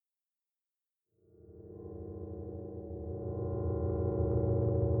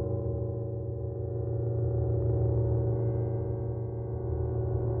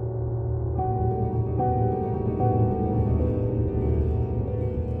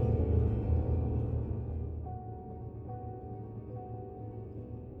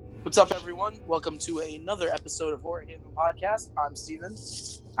What's up, everyone? Welcome to another episode of Horror Haven Podcast. I'm Steven.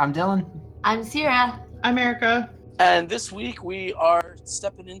 I'm Dylan. I'm Sierra. I'm Erica. And this week we are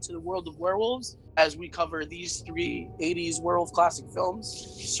stepping into the world of werewolves as we cover these three 80s werewolf classic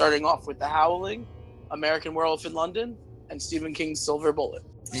films, starting off with The Howling, American Werewolf in London, and Stephen King's Silver Bullet.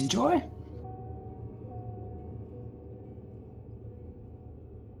 Enjoy.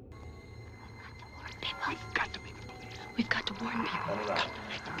 We've got to warn people.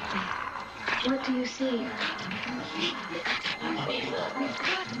 What do you see?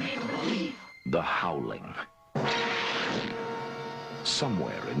 The Howling.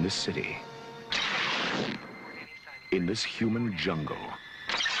 Somewhere in this city, in this human jungle,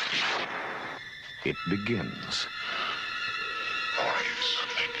 it begins.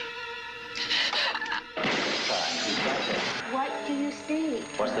 What do you see?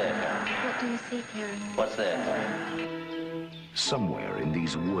 What's there? What do you see, Karen? What's there? Somewhere in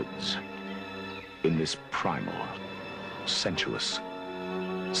these woods, in this primal, sensuous,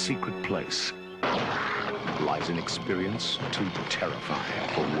 secret place, lies an experience too terrifying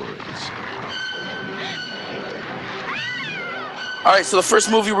for words. All right, so the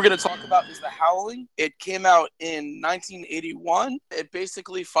first movie we're going to talk about is The Howling. It came out in 1981. It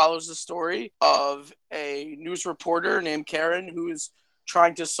basically follows the story of a news reporter named Karen who is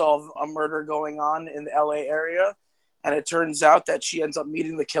trying to solve a murder going on in the LA area. And it turns out that she ends up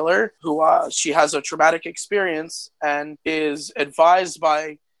meeting the killer, who she has a traumatic experience and is advised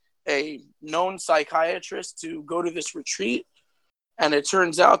by a known psychiatrist to go to this retreat. And it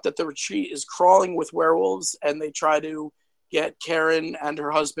turns out that the retreat is crawling with werewolves, and they try to get Karen and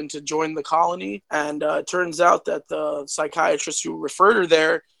her husband to join the colony. And it turns out that the psychiatrist who referred her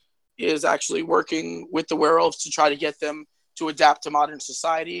there is actually working with the werewolves to try to get them to adapt to modern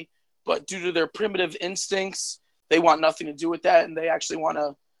society. But due to their primitive instincts, they want nothing to do with that, and they actually want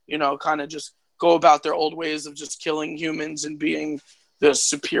to, kind of just go about their old ways of just killing humans and being the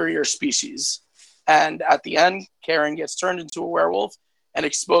superior species. And at the end, Karen gets turned into a werewolf and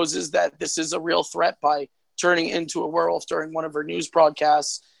exposes that this is a real threat by turning into a werewolf during one of her news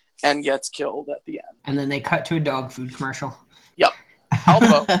broadcasts and gets killed at the end. And then they cut to a dog food commercial. Yep.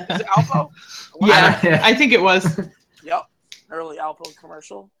 Alpo. Is it Alpo? Yeah, I think it was. Yep. Early Alpo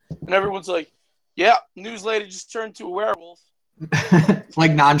commercial. And everyone's like, yeah, news lady just turned to a werewolf.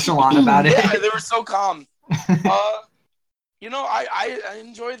 Like nonchalant about it. Yeah, they were so calm. I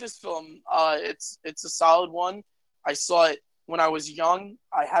enjoy this film. It's a solid one. I saw it when I was young.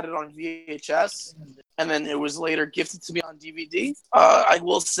 I had it on VHS, and then it was later gifted to me on DVD. I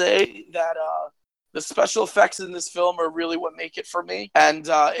will say that the special effects in this film are really what make it for me. And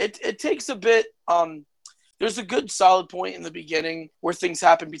it takes a bit... There's a good solid point in the beginning where things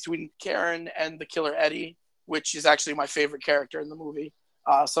happen between Karen and the killer Eddie, which is actually my favorite character in the movie.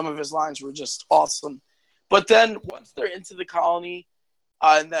 Some of his lines were just awesome. But then once they're into the colony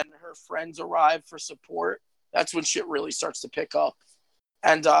and then her friends arrive for support, that's when shit really starts to pick up.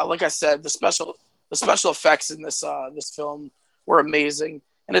 And like I said, the special effects in this film were amazing.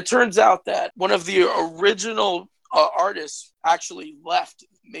 And it turns out that one of the original artists actually left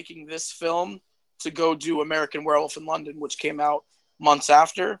making this film to go do American Werewolf in London, which came out months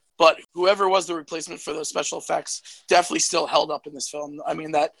after. But whoever was the replacement for the special effects definitely still held up in this film. I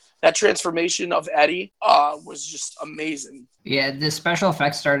mean, that transformation of Eddie was just amazing. Yeah, the special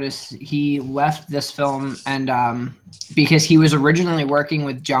effects artist, he left this film and because he was originally working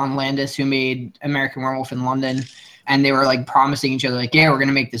with John Landis, who made American Werewolf in London, and they were like promising each other, like, yeah, we're going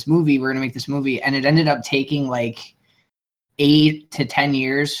to make this movie. And it ended up taking like 8 to 10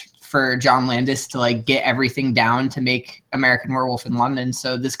 years for John Landis to like get everything down to make American Werewolf in London.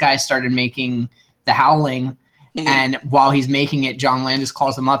 So this guy started making The Howling. Mm-hmm. And while he's making it, John Landis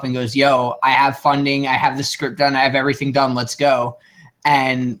calls him up and goes, yo, I have funding. I have the script done. I have everything done. Let's go.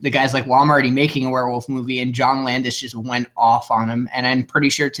 And the guy's like, well, I'm already making a werewolf movie. And John Landis just went off on him. And I'm pretty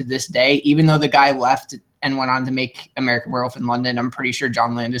sure to this day, even though the guy left and went on to make American Werewolf in London, I'm pretty sure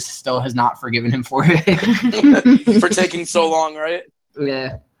John Landis still has not forgiven him for it. For taking so long, right?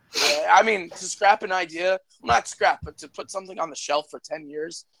 Yeah. I mean, to scrap an idea, well, not scrap, but to put something on the shelf for 10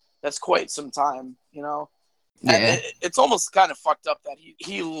 years, that's quite some time, Yeah. And it's almost kind of fucked up that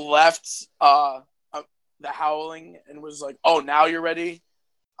he left The Howling and was like, oh, now you're ready?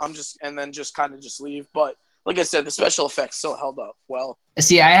 And then just kind of just leave. But like I said, the special effects still held up well.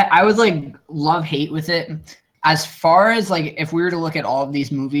 See, I would like love-hate with it. As far as like, if we were to look at all of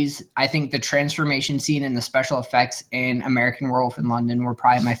these movies, I think the transformation scene and the special effects in American Werewolf in London were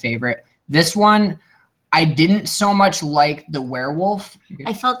probably my favorite. This one, I didn't so much like the werewolf.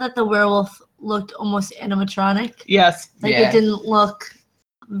 I felt that the werewolf looked almost animatronic. Yes. Like it didn't look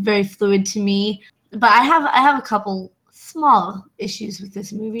very fluid to me. But I have a couple small issues with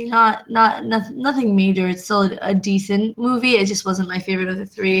this movie. Nothing major. It's still a decent movie. It just wasn't my favorite of the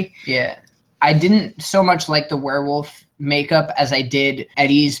three. Yeah. I didn't so much like the werewolf makeup as I did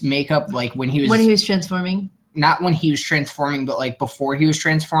Eddie's makeup, like when he was transforming. Not when he was transforming, but like before he was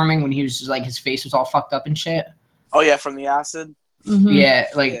transforming, when he was like his face was all fucked up and shit. Oh yeah, from the acid. Mm-hmm.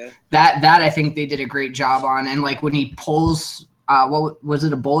 Yeah, that I think they did a great job on, and like when he pulls, what was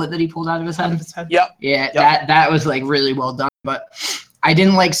it, a bullet that he pulled out of his head? Yep. Yeah, that was like really well done. But I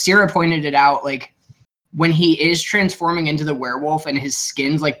didn't like. Sarah pointed it out, like when he is transforming into the werewolf and his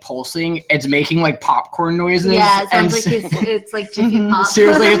skin's like pulsing, it's making like popcorn noises. Yeah, it sounds like it's like Jiffy Pop.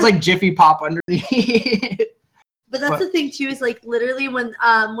 Seriously, it's like Jiffy Pop underneath. But that's the thing too, is like literally when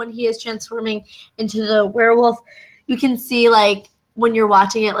he is transforming into the werewolf, you can see like when you're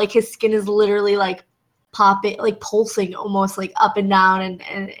watching it, like his skin is literally like popping, like pulsing almost like up and down, and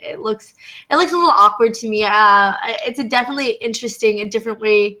it looks a little awkward to me. It's a definitely interesting, a different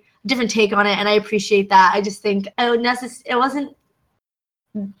take on it, and I appreciate that. I just think it wasn't.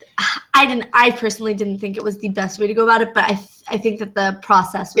 I personally didn't think it was the best way to go about it, but I think that the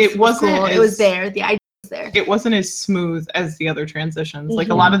process was cool. It was there. The idea was there. It wasn't as smooth as the other transitions. Mm-hmm. Like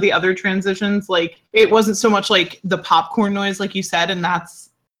a lot of the other transitions, like it wasn't so much like the popcorn noise, like you said, and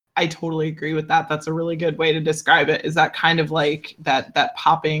I totally agree with that. That's a really good way to describe it. Is that kind of like that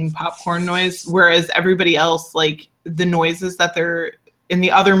popping popcorn noise, whereas everybody else, like the noises that they're in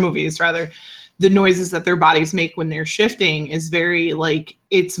the other movies, rather, the noises that their bodies make when they're shifting is very like,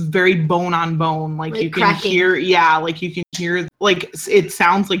 it's very bone on bone. Like you can hear, like you can hear, like it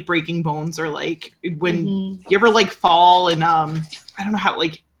sounds like breaking bones, or like when you ever like fall and I don't know how,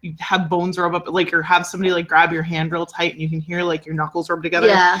 like you have bones rub up, like, or have somebody like grab your hand real tight and you can hear like your knuckles rub together.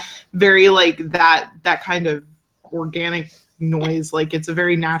 Yeah. Very like that kind of organic noise. Like it's a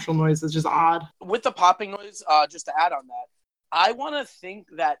very natural noise. It's just odd. With the popping noise, just to add on that, I want to think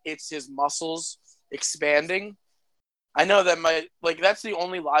that it's his muscles expanding. I know that that's the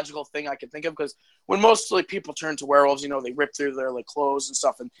only logical thing I can think of, because when most like people turn to werewolves, they rip through their like clothes and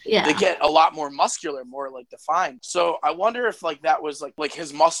stuff, and they get a lot more muscular, more like defined. So I wonder if like that was like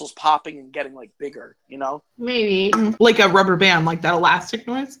his muscles popping and getting like bigger, Maybe. Like a rubber band, like that elastic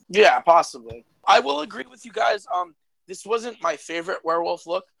noise? Yeah, possibly. I will agree with you guys. This wasn't my favorite werewolf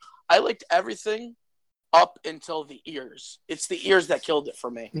look. I liked everything up until the ears. It's the ears that killed it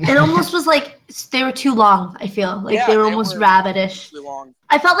for me. It almost was like they were too long, I feel. Like they were almost rabbitish. Long.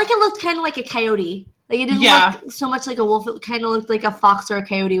 I felt like it looked kind of like a coyote. Like it didn't look so much like a wolf. It kind of looked like a fox or a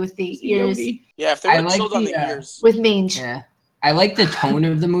coyote with the ears. Yeah, if they were killed on the ears. With mange. Yeah. I like the tone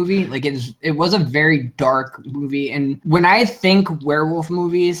of the movie. Like it was a very dark movie, and when I think werewolf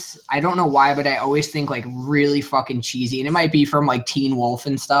movies, I don't know why, but I always think like really fucking cheesy, and it might be from like Teen Wolf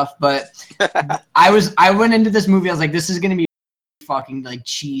and stuff. But I went into this movie, I was like, this is gonna be fucking like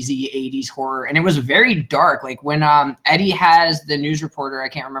cheesy 80s horror, and it was very dark. Like when Eddie has the news reporter, I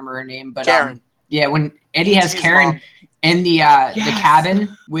can't remember her name, but Karen. When Eddie has Karen in the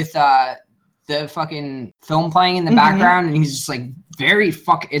cabin with the fucking film playing in the background, and he's just like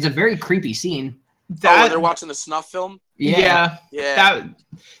it's a very creepy scene. When they're watching the snuff film? Yeah. That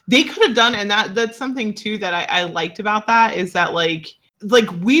they could have done, and that's something too that I liked about that, is that like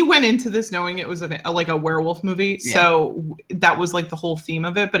we went into this knowing it was like a werewolf movie, so that was like the whole theme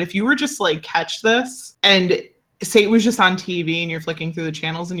of it. But if you were just like catch this and say it was just on TV and you're flicking through the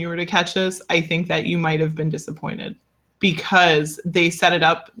channels and you were to catch this, I think that you might have been disappointed, because they set it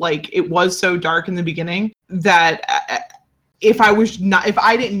up like it was so dark in the beginning that if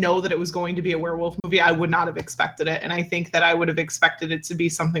I didn't know that it was going to be a werewolf movie, I would not have expected it. And I think that I would have expected it to be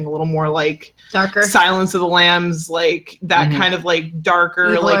something a little more like darker, Silence of the Lambs, like that kind of like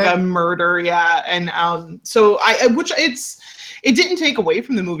darker, like a murder. Yeah. And so it didn't take away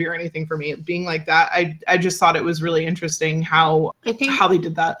from the movie or anything for me, being like that. I just thought it was really interesting how they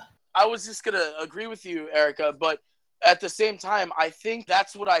did that. I was just going to agree with you, Erica, but at the same time, I think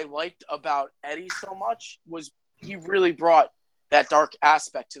that's what I liked about Eddie so much, was he really brought that dark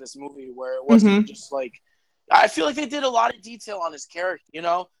aspect to this movie, where it wasn't just like, I feel like they did a lot of detail on his character,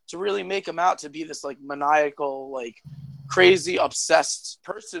 to really make him out to be this like maniacal, like crazy, obsessed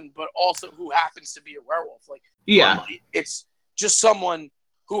person, but also who happens to be a werewolf. Like, it's just someone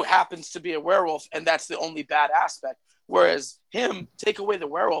who happens to be a werewolf, and that's the only bad aspect. Whereas him, take away the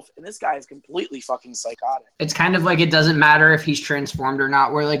werewolf, and this guy is completely fucking psychotic. It's kind of like it doesn't matter if he's transformed or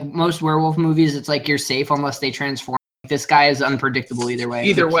not. Where like most werewolf movies, it's like you're safe unless they transform. This guy is unpredictable either way.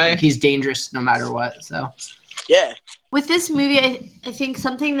 Either way. He's dangerous no matter what. So. Yeah. With this movie, I think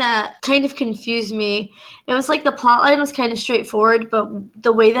something that kind of confused me, it was like the plot line was kind of straightforward, but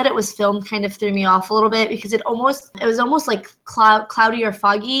the way that it was filmed kind of threw me off a little bit because it was almost like cloudy or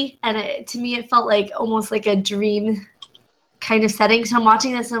foggy, and to me it felt like almost like a dream kind of setting. So I'm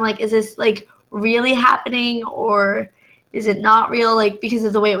watching this and I'm like, is this like really happening or is it not real? Like, because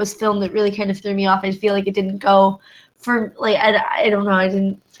of the way it was filmed, it really kind of threw me off. I feel like it didn't go for like I don't know. I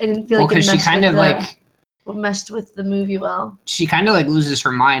didn't feel like it meshed with the movie well. She kind of like loses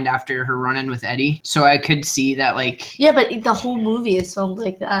her mind after her run-in with Eddie. So I could see that like. Yeah, but the whole movie is filmed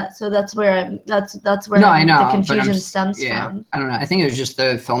like that. So that's where I know, the confusion stems from. I don't know. I think it was just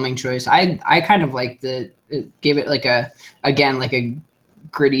the filming choice. I kind of like gave it like a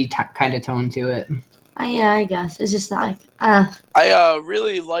gritty kind of tone to it. Yeah, I guess it's just like. I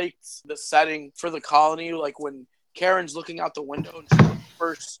really liked the setting for the colony, like when Karen's looking out the window and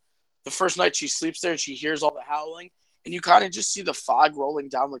the first night she sleeps there and she hears all the howling, and you kind of just see the fog rolling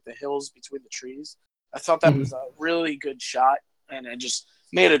down like the hills between the trees. I thought that was a really good shot, and it just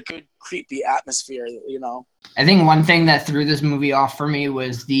made a good creepy atmosphere, you know. I think one thing that threw this movie off for me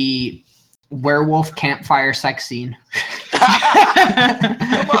was the werewolf campfire sex scene.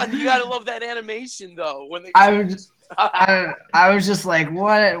 Come on, you gotta love that animation though. When they I was just like,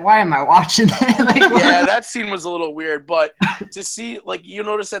 what? Why am I watching that? Like, yeah, that scene was a little weird, but to see, like, you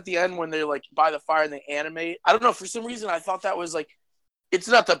notice at the end when they're like by the fire and they animate. I don't know, for some reason I thought that was like, it's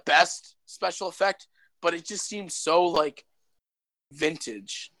not the best special effect, but it just seems so like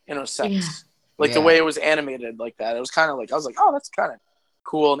vintage in a sense. Like the way it was animated like that. It was kind of like, I was like, oh, that's kind of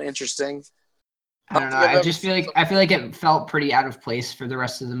cool and interesting. I don't know. I feel like it felt pretty out of place for the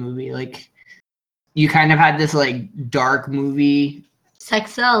rest of the movie. Like, you kind of had this like dark movie.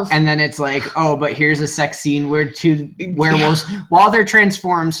 Sex sells. And then it's like, oh, but here's a sex scene where two werewolves, while they're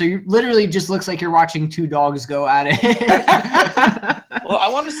transformed, so you literally just looks like you're watching two dogs go at it. Well, I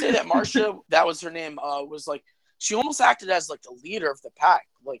want to say that Marcia, that was her name, was like, she almost acted as like the leader of the pack.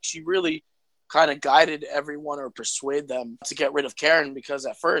 Like, she really kind of guided everyone or persuade them to get rid of Karen, because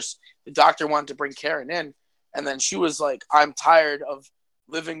at first the doctor wanted to bring Karen in, and then she was like, I'm tired of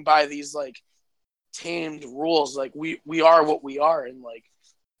living by these like tamed rules. Like, we are what we are, and like,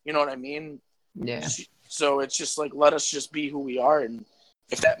 you know what I mean? Yeah. So it's just like, let us just be who we are, and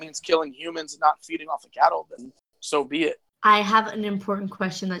if that means killing humans and not feeding off the cattle, then so be it. I have an important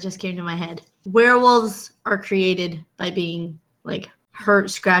question that just came to my head. Werewolves are created by being like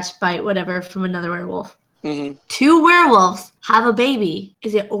hurt, scratched, bite, whatever from another werewolf. Mm-hmm. Two werewolves have a baby.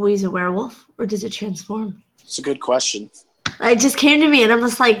 Is it always a werewolf or does it transform? It's a good question. It just came to me and I'm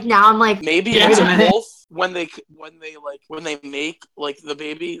just like, now I'm like, maybe it's a wolf when they make like the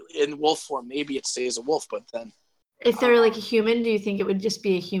baby in wolf form. Maybe it stays a wolf, but then if they're like a human, do you think it would just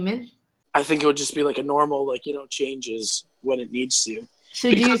be a human? I think it would just be like a normal, like, you know, changes when it needs to. So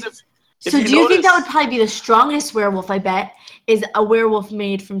do you think that would probably be the strongest werewolf? I bet is a werewolf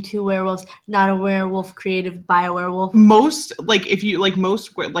made from two werewolves, not a werewolf created by a werewolf. Most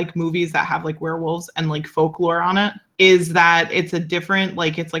movies that have like werewolves and like folklore on it is that it's a different,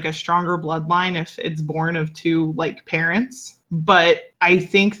 like, it's like a stronger bloodline if it's born of two like parents. But I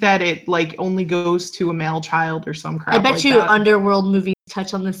think that it like only goes to a male child or some crap. I bet like you that. Underworld movies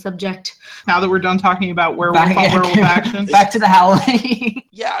touch on this subject. Now that we're done talking about werewolf action, back to the howling.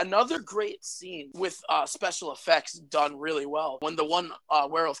 Yeah, another great scene with special effects done really well. When the one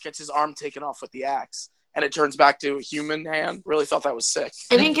werewolf gets his arm taken off with the axe and it turns back to a human hand. Really thought that was sick.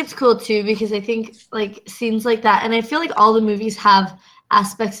 I think it's cool too because I think like scenes like that, and I feel like all the movies have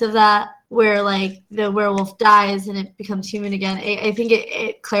aspects of that where like the werewolf dies and it becomes human again. I think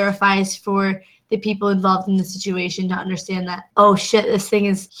it clarifies for the people involved in the situation to understand that, oh shit, this thing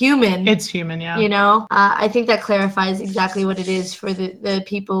is human. It's human, yeah. You know, I think that clarifies exactly what it is for the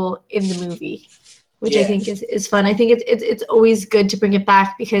people in the movie, which I think is fun. I think it's always good to bring it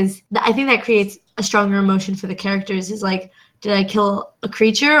back because I think that creates a stronger emotion for the characters. Is like, did I kill a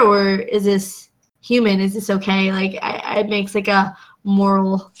creature or is this human? Is this okay? Like, it makes like a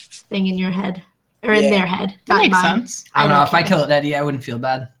moral thing in your head or in their head. That makes sense. I don't know. If I killed Eddie, I wouldn't feel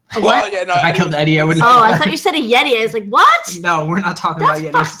bad. Well, yeah, no, if I killed Eddie, I wouldn't. Oh, I thought you said a Yeti. I was like, what? No, we're not talking That's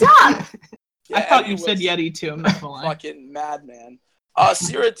about Yetis. fucked up. Yeah, I thought Eddie you said was Yeti too. I'm not gonna lie. fucking madman.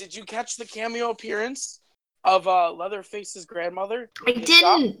 Sierra, did you catch the cameo appearance of Leatherface's grandmother? I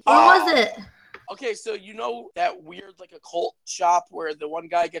didn't. What was it? Okay, so you know that weird like occult shop where the one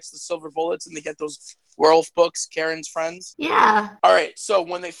guy gets the silver bullets and they get those werewolf books, Karen's friends? Yeah. All right, so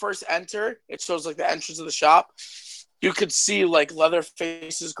when they first enter, it shows like the entrance of the shop. You could see like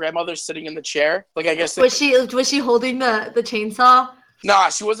Leatherface's grandmother sitting in the chair. Like I guess Was she holding the chainsaw? Nah,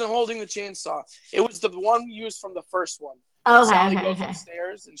 she wasn't holding the chainsaw. It was the one used from the first one. Okay, Sally okay, goes okay.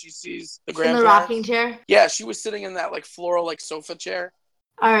 upstairs and she sees the In grandparents. the rocking chair. Yeah, she was sitting in that like floral like sofa chair.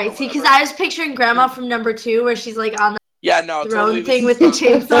 All right, see, because I was picturing Grandma from number 2, where she's like on Yeah, no, the totally. throne thing with the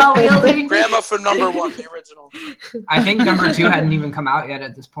chainsaw wielding. Grandma from number 1, the original. I think number 2 hadn't even come out yet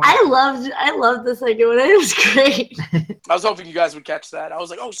at this point. I loved the second one. It was great. I was hoping you guys would catch that. I was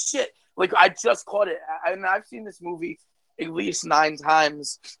like, oh shit! Like I just caught it. I've seen this movie at least 9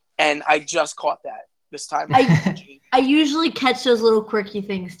 times, and I just caught that this time. I usually catch those little quirky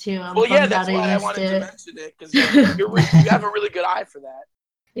things too. Well, yeah, that's why I wanted to mention it because you have a really good eye for that.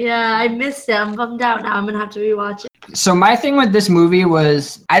 Yeah, I missed it. I'm bummed out now. I'm gonna have to rewatch it. So my thing with this movie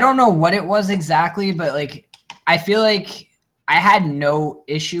was, I don't know what it was exactly, but like I feel like I had no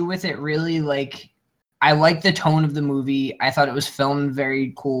issue with it really. Like I liked the tone of the movie. I thought it was filmed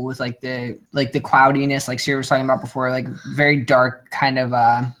very cool with like the cloudiness, like Sierra was talking about before, like very dark kind of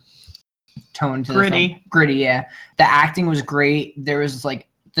tone to Gritty. the film. Gritty, yeah. The acting was great. There was like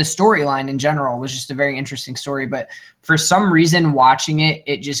the storyline in general was just a very interesting story, but for some reason watching it,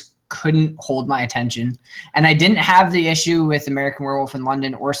 it just couldn't hold my attention. And I didn't have the issue with American Werewolf in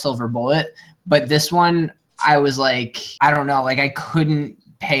London or Silver Bullet, but this one I was like, I don't know, like I couldn't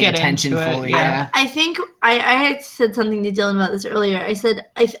pay attention fully. Yeah. I think I had said something to Dylan about this earlier. I said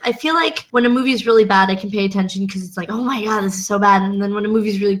I feel like when a movie is really bad, I can pay attention because it's like, oh my god, this is so bad. And then when a movie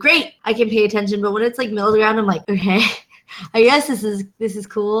is really great, I can pay attention. But when it's like middle ground, I'm like, okay, I guess this is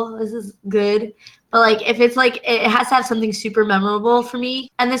cool. This is good. But like if it's like it has to have something super memorable for me.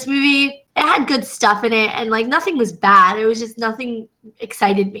 And this movie, it had good stuff in it, and like nothing was bad. It was just nothing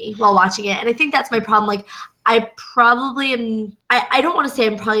excited me while watching it. And I think that's my problem. Like I probably am. I don't want to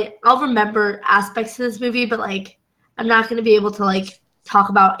say I'll remember aspects of this movie, but like I'm not going to be able to like talk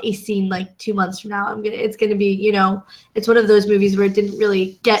about a scene like 2 months from now. It's gonna be, you know, it's one of those movies where it didn't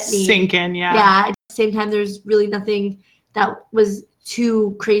really get me. Sink in, yeah. Yeah. At the same time, there's really nothing that was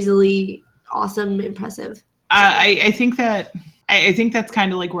too crazily awesome, impressive. I think that's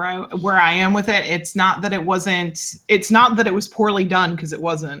kind of like where I am with it. It's not that it was poorly done, because it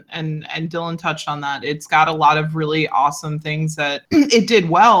wasn't. And Dylan touched on that. It's got a lot of really awesome things that it did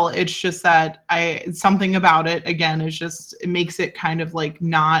well. It's just that something about it, again, is just, it makes it kind of like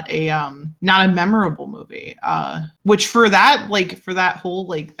not a memorable movie. Which for that whole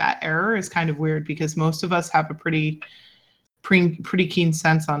like that error is kind of weird, because most of us have a pretty keen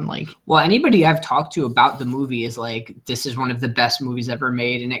sense on like, well, anybody I've talked to about the movie is like, this is one of the best movies ever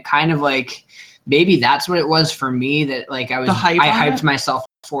made. And it kind of like, maybe that's what it was for me, that like I hyped myself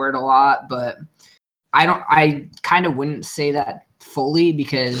for it a lot, but I kind of wouldn't say that fully,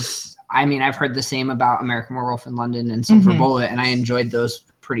 because I mean, I've heard the same about American Werewolf in London and Silver Bullet, and I enjoyed those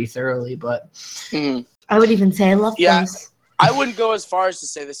pretty thoroughly, but I would even say I love those. I wouldn't go as far as to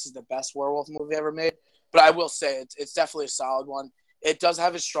say this is the best werewolf movie ever made, but I will say it's definitely a solid one. It does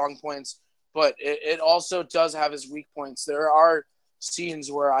have its strong points, but it also does have its weak points. There are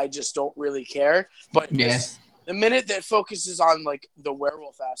scenes where I just don't really care, but the minute that focuses on like the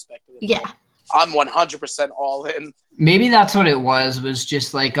werewolf aspect of it, I'm 100% all in. Maybe that's what it was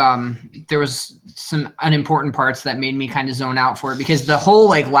just like there was some unimportant parts that made me kind of zone out for it, because the whole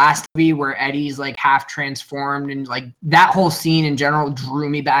like last movie where Eddie's like half transformed and like that whole scene in general drew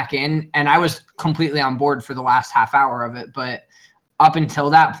me back in, and I was completely on board for the last half hour of it. But up until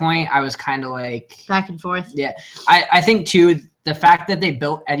that point, I was kind of like back and forth. Yeah. I think too, the fact that they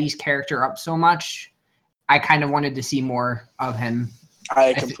built Eddie's character up so much, I kind of wanted to see more of him.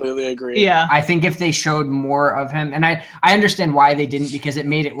 I completely agree. Yeah. I think if they showed more of him, and I understand why they didn't, because it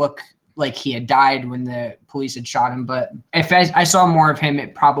made it look like he had died when the police had shot him. But if I saw more of him,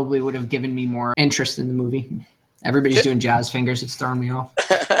 it probably would have given me more interest in the movie. Everybody's doing jazz fingers. It's throwing me off.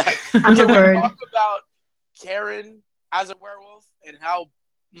 I'm a bird. Talk about Karen as a werewolf and how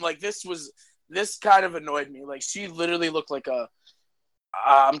like this kind of annoyed me. Like she literally looked like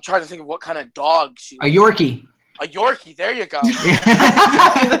I'm trying to think of what kind of dog she A Yorkie. A Yorkie, there you go.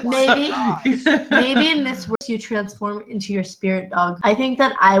 Maybe in this world you transform into your spirit dog. I think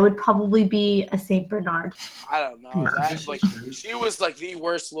that I would probably be a Saint Bernard. I don't know. She was like the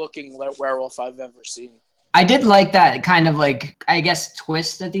worst looking werewolf I've ever seen. I did like that kind of like, I guess,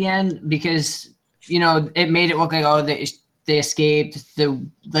 twist at the end, because you know it made it look like, oh, they escaped,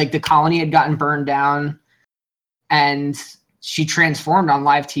 the colony had gotten burned down, and she transformed on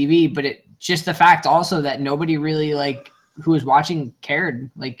live TV, but it. Just the fact also that nobody really like who was watching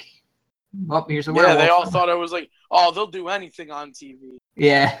cared. Like, well, here's a werewolf. Yeah, they all thought it was like, oh, they'll do anything on TV.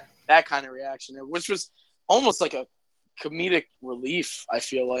 Yeah, that kind of reaction, which was almost like a comedic relief. I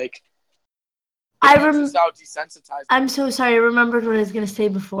feel like. This is how desensitized. I'm so sorry. I remembered what I was gonna say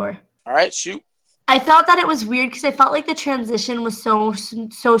before. All right, shoot. I thought that it was weird because I felt like the transition was so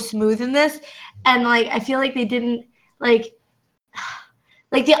smooth in this, and like I feel like they didn't like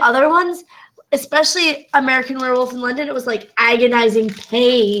the other ones, especially American Werewolf in London. It was like agonizing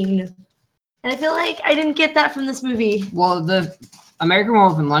pain, and I feel like I didn't get that from this movie. Well, the American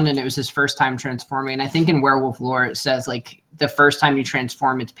Werewolf in London, it was his first time transforming. And I think in werewolf lore, it says like the first time you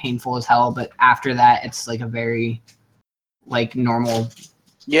transform, it's painful as hell, but after that, it's like a very like normal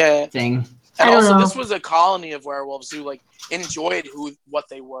thing. And I don't also, know. this was a colony of werewolves who like enjoyed what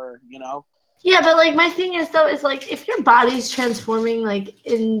they were, you know. Yeah, but like my thing is though is like if your body's transforming like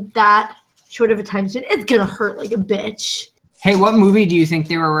in that short of a time span, it's gonna hurt like a bitch. Hey, what movie do you think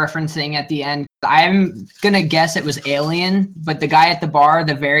they were referencing at the end? I'm gonna guess it was Alien, but the guy at the bar,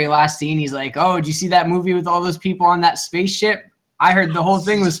 the very last scene, he's like, "Oh, did you see that movie with all those people on that spaceship? I heard the whole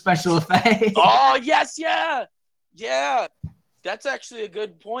thing was special effects." Oh yes, yeah. That's actually a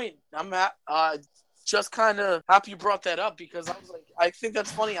good point. I'm just kind of happy you brought that up because I was like, I think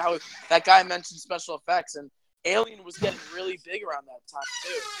that's funny how that guy mentioned special effects and Alien was getting really big around that time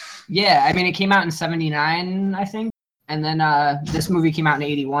too. Yeah, I mean, it came out in '79, I think. And then this movie came out in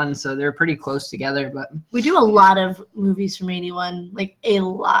 '81, so they're pretty close together. But We do a lot of movies from '81, like a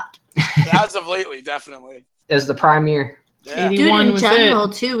lot. As of lately, definitely. as the prime year. Yeah. Dude, 81 in was general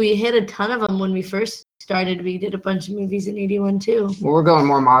it. too, we hit a ton of them when we first started. We did a bunch of movies in '81 too, Well, we're going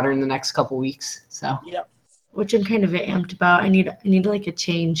more modern the next couple weeks, so. Yep. which I'm kind of amped about. I need like a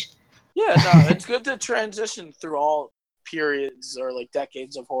change. Yeah, no, it's good to transition through all periods or like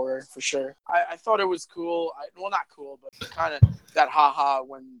decades of horror for sure. I thought it was cool. Well, not cool, but kind of that haha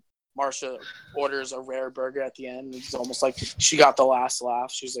when Marsha orders a rare burger at the end. It's almost like she got the last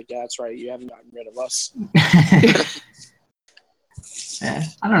laugh. She's like, "Yeah, that's right. You haven't gotten rid of us." Yeah,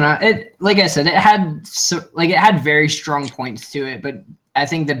 I don't know. It, like I said, it had very strong points to it, but I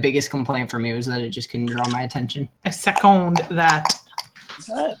think the biggest complaint for me was that it just couldn't draw my attention. I second that.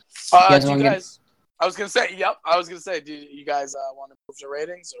 guys Do you wanna get- guys? I was gonna say, yep. I was gonna say, do you guys want to move the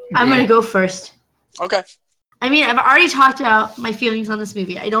ratings? Or? I'm gonna go first. Okay. I mean, I've already talked about my feelings on this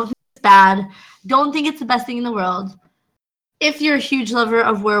movie. I don't think it's bad. Don't think it's the best thing in the world. If you're a huge lover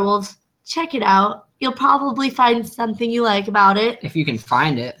of werewolves, check it out. You'll probably find something you like about it. If you can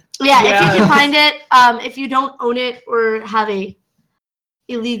find it. Yeah, Yeah. if you can find it. If you don't own it or have a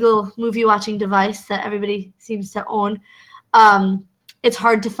illegal movie watching device that everybody seems to own, it's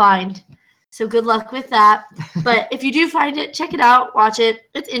hard to find. So good luck with that. But if you do find it, check it out, watch it.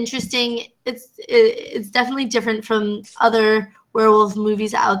 It's interesting. It's definitely different from other werewolf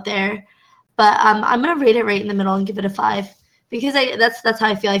movies out there. But I'm gonna rate it right in the middle and give it a 5 because that's how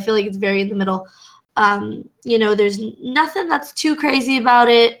I feel. I feel like it's very in the middle. There's nothing that's too crazy about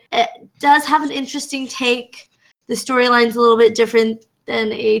it. It does have an interesting take. The storyline's a little bit different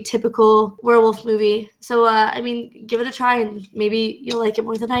than a typical werewolf movie. So give it a try and maybe you'll like it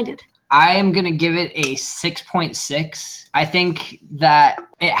more than I did. I am going to give it a 6.6. I think that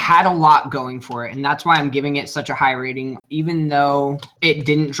it had a lot going for it, and that's why I'm giving it such a high rating, even though it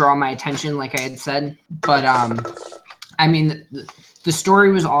didn't draw my attention, like I had said. But, the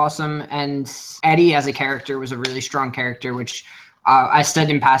story was awesome, and Eddie as a character was a really strong character, which I said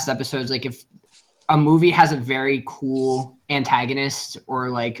in past episodes, like if a movie has a very cool antagonist or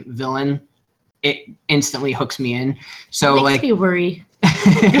like villain, it instantly hooks me in. So Makes me worry.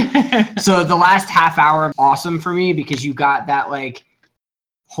 So the last half hour, awesome for me because you got that like,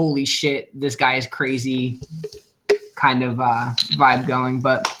 holy shit, this guy is crazy kind of vibe going,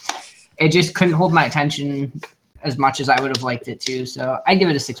 but it just couldn't hold my attention as much as I would have liked it to. So I give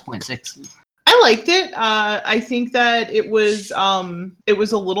it a 6.6. I liked it. I think that it was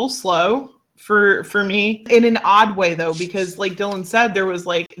a little slow for me in an odd way though, because like Dylan said, there was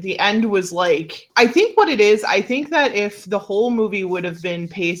like the end was like, I think what it is, I think that if the whole movie would have been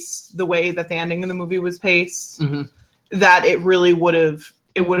paced the way that the ending of the movie was paced, that it really would have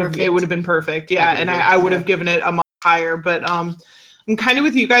been perfect. Yeah. And I would have given it a much higher, but I'm kind of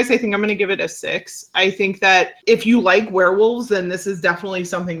with you guys. I think I'm going to give it a 6. I think that if you like werewolves, then this is definitely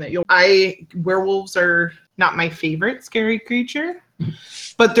something that werewolves are not my favorite scary creature,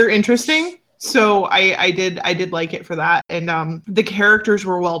 but they're interesting. So I did like it for that. And the characters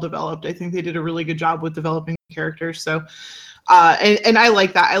were well developed. I think they did a really good job with developing characters. So and I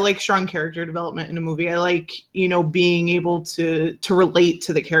like that. I like strong character development in a movie. I like, being able to relate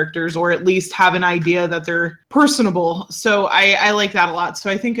to the characters or at least have an idea that they're personable. So I like that a lot.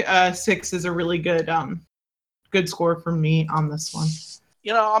 So I think 6 is a really good score for me on this one.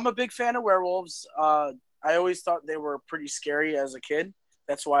 I'm a big fan of werewolves. I always thought they were pretty scary as a kid.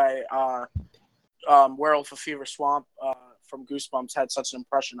 That's why Werewolf of Fever Swamp from Goosebumps had such an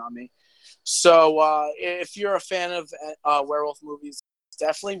impression on me. So if you're a fan of werewolf movies,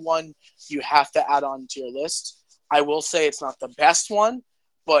 definitely one you have to add on to your list. I will say it's not the best one,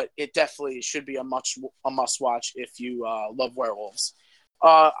 but it definitely should be a must watch if you love werewolves.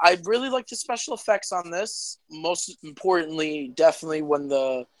 I really like the special effects on this. Most importantly, definitely when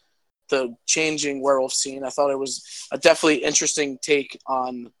the changing werewolf scene. I thought it was a definitely interesting take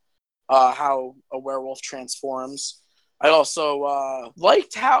on how a werewolf transforms. I also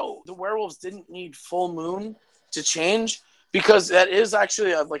liked how the werewolves didn't need full moon to change, because that is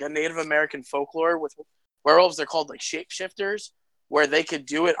actually like a Native American folklore with werewolves. They're called like shapeshifters, where they could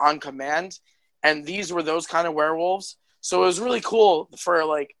do it on command, and these were those kind of werewolves. So it was really cool for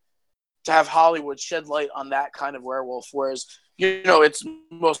like to have Hollywood shed light on that kind of werewolf, whereas it's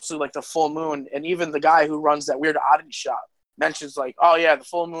mostly like the full moon. And even the guy who runs that Weird Oddity shop mentions like, oh yeah, the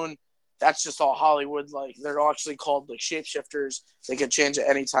full moon, that's just all Hollywood. Like they're actually called like shapeshifters. They can change at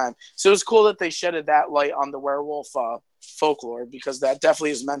any time. So it was cool that they shedded that light on the werewolf folklore, because that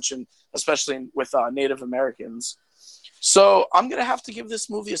definitely is mentioned, especially with Native Americans. So I'm gonna have to give this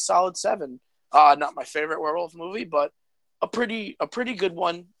movie a solid 7. Not my favorite werewolf movie, but a pretty good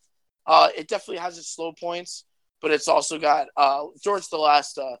one. It definitely has its slow points, but it's also got towards the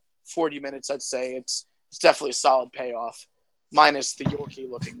last 40 minutes, I'd say it's definitely a solid payoff, minus the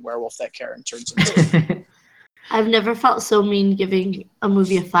Yorkie-looking werewolf that Karen turns into. I've never felt so mean giving a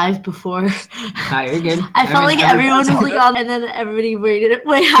movie a 5 before. You're good. I felt like everyone was like, oh, and then everybody rated it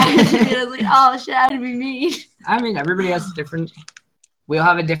way higher than me. I was like, oh shit, I had to be mean. I mean, everybody has a different. We all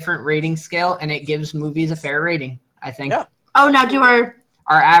have a different rating scale, and it gives movies a fair rating, I think. Yeah. Oh, now do our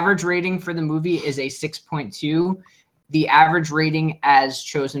average rating for the movie is a 6.2. The average rating as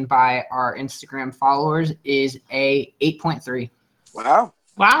chosen by our Instagram followers is a 8.3. Wow.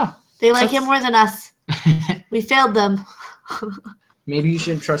 They like it more than us. We failed them. Maybe you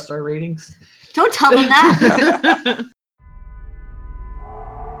should trust our ratings. Don't tell them that.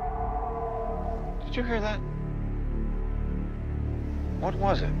 Did you hear that? What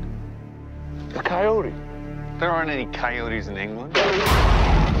was it? A coyote. There aren't any coyotes in England.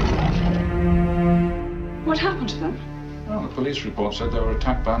 What happened to them? Well, the police report said they were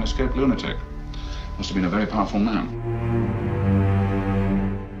attacked by an escaped lunatic. Must have been a very powerful man.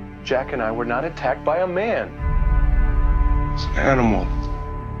 Jack and I were not attacked by a man. It's an animal.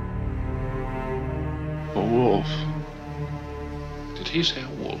 A wolf. Did he say a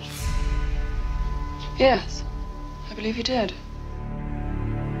wolf? Yes, I believe he did.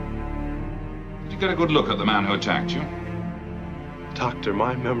 Did you get a good look at the man who attacked you? Doctor,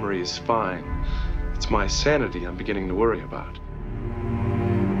 my memory is fine. It's my sanity I'm beginning to worry about.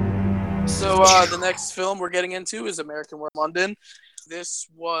 So the next film we're getting into is American Werewolf in London. This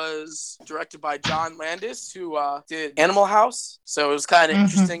was directed by John Landis, who did Animal House. So it was kind of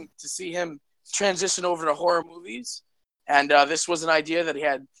interesting to see him transition over to horror movies. And this was an idea that he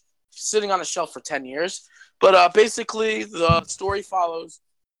had sitting on a shelf for 10 years. But basically, the story follows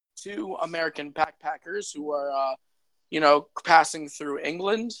 2 American backpackers who are, passing through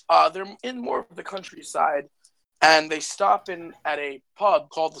England. They're in more of the countryside, and they stop in at a pub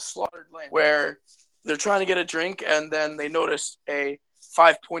called the Slaughtered Lamb, where they're trying to get a drink, and then they notice a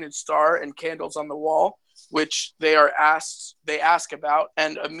 5-pointed star and candles on the wall, which they ask about,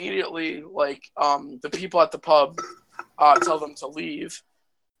 and immediately, the people at the pub tell them to leave.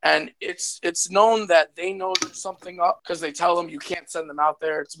 And it's known that they know there's something up, because they tell them you can't send them out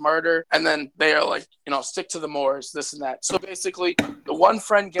there, it's murder. And then they are like, stick to the moors, this and that. So basically, the one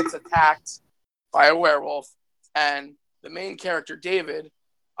friend gets attacked by a werewolf, and the main character, David,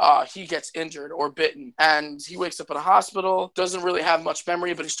 he gets injured or bitten, and he wakes up in a hospital, doesn't really have much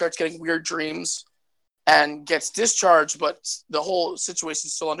memory, but he starts getting weird dreams and gets discharged, but the whole situation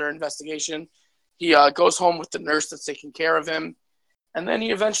is still under investigation. He goes home with the nurse that's taking care of him, and then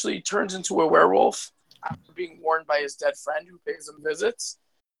he eventually turns into a werewolf after being warned by his dead friend who pays him visits,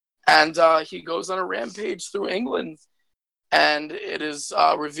 and he goes on a rampage through England, and it is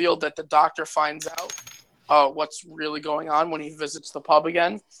revealed that the doctor finds out what's really going on when he visits the pub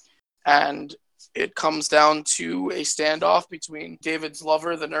again. And it comes down to a standoff between David's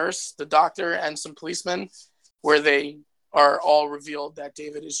lover, the nurse, the doctor, and some policemen, where they are all revealed that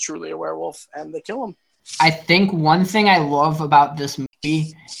David is truly a werewolf, and they kill him. I think one thing I love about this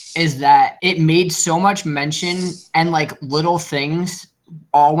movie is that it made so much mention, and little things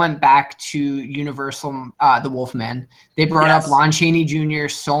all went back to Universal, the Wolfman. They brought up Lon Chaney Jr.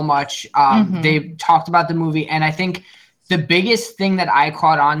 so much. They talked about the movie, and I think the biggest thing that I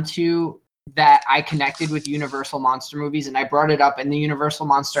caught on to that I connected with Universal monster movies, and I brought it up in the Universal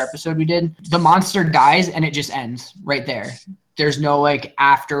monster episode we did. The monster dies and it just ends right there. There's no like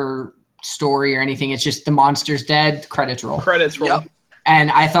after story or anything. It's just the monster's dead, credits roll. Credits roll. Yep.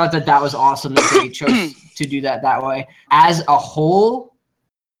 And I thought that was awesome that they chose to do that way. As a whole,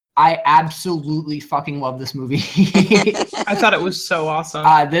 I absolutely fucking love this movie. I thought it was so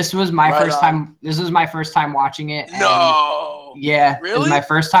awesome. This was my Right first on. time. This was my first time watching it. and No. Yeah, it was Really? my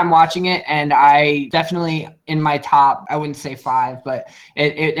first time watching it, and I definitely in my top. I wouldn't say 5, but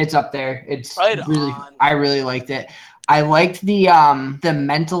it's up there. It's Right really. on. I really liked it. I liked the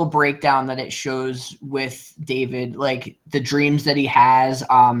mental breakdown that it shows with David, like the dreams that he has,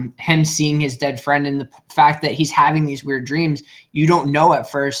 him seeing his dead friend, and the fact that he's having these weird dreams. You don't know at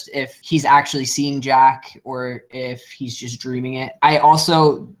first if he's actually seeing Jack or if he's just dreaming it. I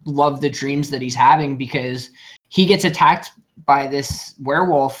also love the dreams that he's having because he gets attacked by this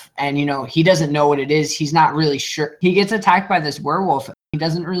werewolf, and he doesn't know what it is. He's not really sure. He gets attacked by this werewolf. He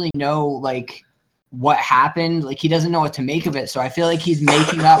doesn't really know like what happened. Like he doesn't know what to make of it. So I feel like he's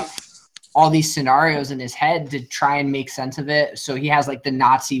making up all these scenarios in his head to try and make sense of it. So he has like the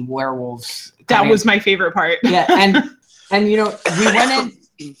Nazi werewolves. That was my favorite part. Yeah, and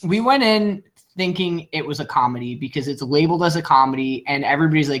we went in thinking it was a comedy because it's labeled as a comedy, and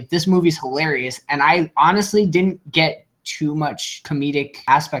everybody's like, this movie's hilarious. And I honestly didn't get too much comedic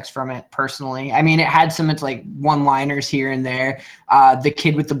aspects from it personally. I mean, it had some like one-liners here and there. The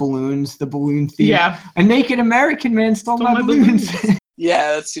kid with the balloon thief. Yeah. A naked American man stole my balloons.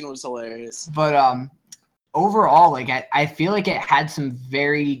 Yeah, that scene was hilarious. But overall, like I feel like it had some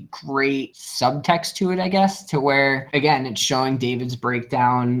very great subtext to it, I guess, to where again it's showing David's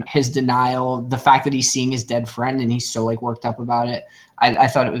breakdown, his denial, the fact that he's seeing his dead friend and he's so like worked up about it. I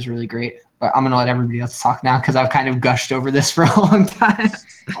thought it was really great. But I'm gonna let everybody else talk now because I've kind of gushed over this for a long time.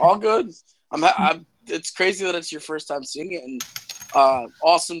 All good. It's crazy that it's your first time seeing it, and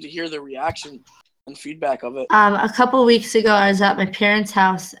awesome to hear the reaction and feedback of it. A couple weeks ago, I was at my parents'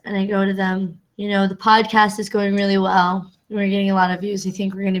 house, and I go to them. The podcast is going really well. We're getting a lot of views. I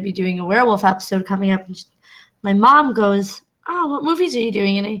think we're going to be doing a werewolf episode coming up. And my mom goes, "Oh, what movies are you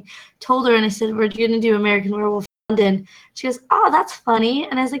doing?" And I told her, and I said, "We're going to do American Werewolf London." She goes, "Oh, that's funny."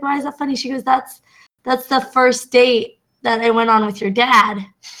 And I was like, "Why is that funny?" She goes, That's the first date that I went on with your dad.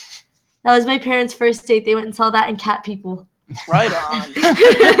 That was my parents' first date. They went and saw that in Cat People. Right on.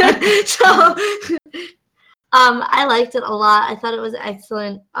 So I liked it a lot. I thought it was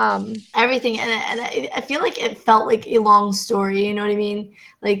excellent. Everything, and I feel like it felt like a long story. You know what I mean?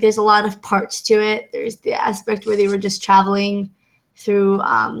 Like there's a lot of parts to it. There's the aspect where they were just traveling through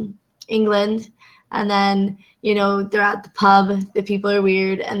England, and then they're at the pub. The people are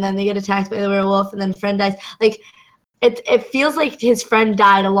weird, and then they get attacked by the werewolf, and then friend dies. Like it feels like his friend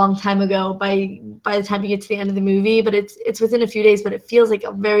died a long time ago by the time you get to the end of the movie. But it's within a few days. But it feels like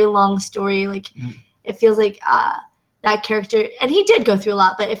a very long story. Like it feels like that character, and he did go through a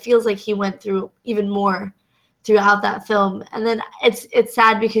lot, but it feels like he went through even more throughout that film. And then it's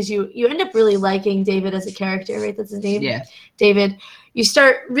sad because you end up really liking David as a character, right? That's his name. Yeah. David. You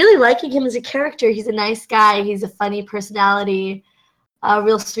start really liking him as a character. He's a nice guy. He's a funny personality, a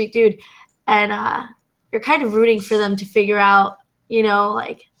real sweet dude. And you're kind of rooting for them to figure out,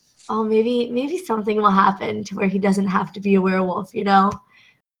 like, oh, maybe something will happen to where he doesn't have to be a werewolf,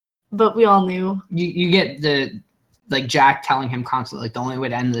 But we all knew. You get the like Jack telling him constantly, like the only way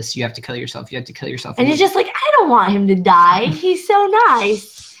to end this, you have to kill yourself. You have to kill yourself. And he's just like, I don't want him to die. He's so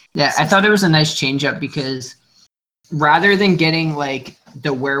nice. Yeah, I thought it was a nice change up because rather than getting like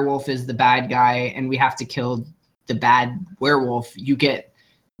the werewolf is the bad guy and we have to kill the bad werewolf, you get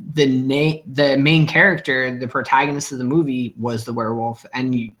the main character, the protagonist of the movie was the werewolf.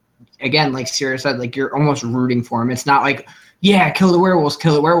 And you, again, like Sierra said, like you're almost rooting for him. It's not like, yeah, kill the werewolves.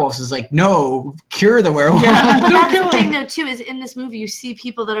 It's like, no, cure the werewolf. Yeah, that's the thing though too, is in this movie you see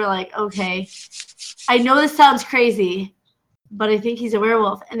people that are like, okay, I know this sounds crazy, but I think he's a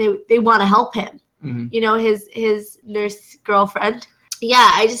werewolf, and they want to help him. Mm-hmm. His nurse girlfriend. Yeah,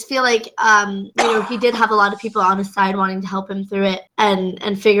 I just feel like he did have a lot of people on his side wanting to help him through it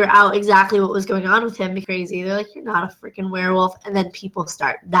and figure out exactly what was going on with him. Crazy. They're like, you're not a freaking werewolf, and then people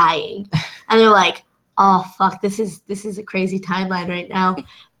start dying, and they're like, oh fuck, this is a crazy timeline right now.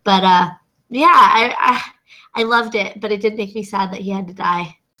 But I loved it, but it did make me sad that he had to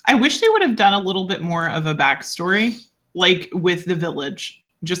die. I wish they would have done a little bit more of a backstory, like with the village,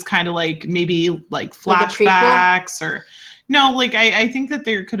 just kind of like maybe like flashbacks or no, like I think that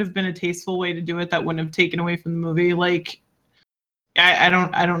there could have been a tasteful way to do it that wouldn't have taken away from the movie. Like I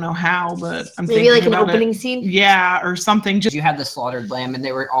don't know how, but I'm Maybe thinking like an about opening it. scene. Yeah, or something. Just You had the slaughtered lamb, and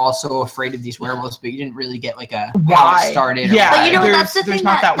they were all so afraid of these werewolves, but you didn't really get like a Why? how it started. or Yeah, But you know, why. that's the there's thing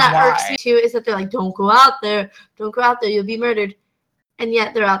not that that irks why. me too, is that they're like, don't go out there, you'll be murdered. And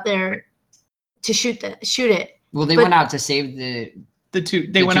yet they're out there to shoot it. Well, they But- went out to save the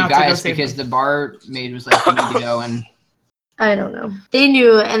They went two out to go guys save because them. the barmaid was like, "You need to go." And I don't know. They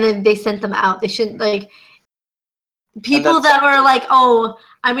knew, and then they sent them out. They shouldn't, like, people that were like, oh,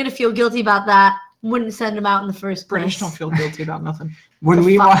 I'm going to feel guilty about that, wouldn't send them out in the first place. British don't feel guilty about nothing. when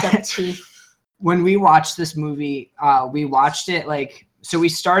we Fucked up watched teeth. when we watched this movie, we watched it so we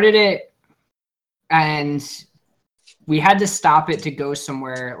started it, and we had to stop it to go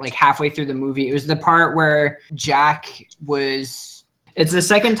somewhere like halfway through the movie. It was the part where it's the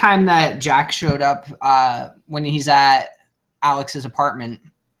second time that Jack showed up when he's at Alex's apartment.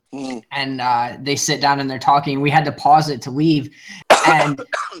 And they sit down and they're talking. We had to pause it to leave. And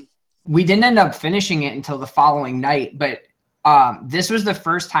we didn't end up finishing it until the following night. But this was the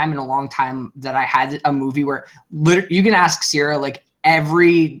first time in a long time that I had a movie where you can ask Sierra like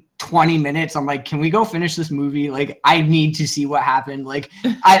every 20 minutes. I'm like, can we go finish this movie? Like, I need to see what happened. Like,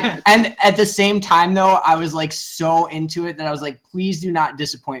 and at the same time though, I was like so into it that I was like, please do not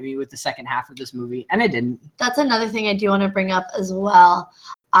disappoint me with the second half of this movie. And it didn't. That's another thing I do want to bring up as well.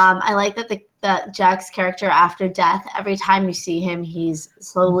 I like that Jack's character after death, every time you see him, he's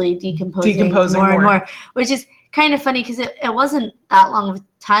slowly decomposing more and more, which is kind of funny because it wasn't that long of a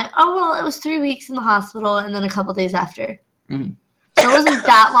time. Oh, well, it was 3 weeks in the hospital and then a couple days after. Mm-hmm. So it wasn't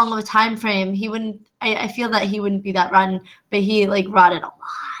that long of a time frame. He wouldn't, I feel that he wouldn't be that rotten, but he like rotted a lot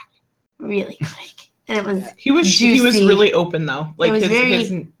really quick. And it was He was juicy. really open though. Like was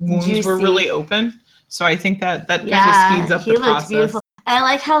his wounds juicy. were really open. So I think that kind of speeds up he the looked process. beautiful. And I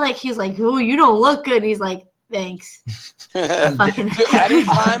like how like he's like, oh, you don't look good. And he's like, thanks. Fucking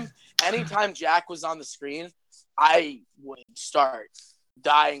anytime Jack was on the screen, I would start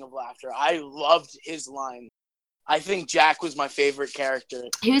dying of laughter. I loved his line. I think Jack was my favorite character.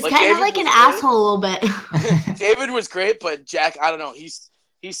 He was like, kind David of like an great. asshole a little bit. David was great, but Jack, I don't know. He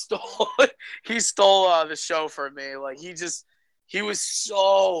stole the show from me. Like he was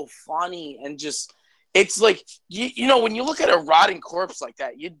so funny and just. It's like, you know, when you look at a rotting corpse like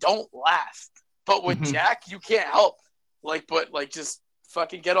that, you don't laugh. But with Jack, you can't help. Just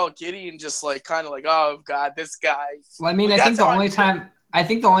fucking get all giddy and just, like, kind of like, oh, God, this guy. Well, I mean, I think the only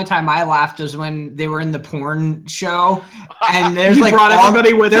time I laughed was when they were in the porn show. And there's, like, brought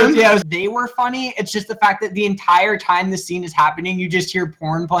everybody with him. Yeah, they were funny. It's just the fact that the entire time the scene is happening, you just hear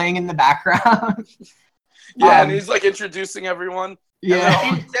porn playing in the background. Yeah, and he's, like, introducing everyone. Yeah.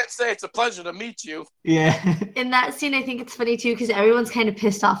 And you can't say it's a pleasure to meet you. Yeah. In that scene, I think it's funny too because everyone's kind of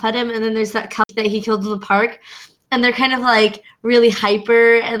pissed off at him, and then there's that couple that he killed in the park, and they're kind of like really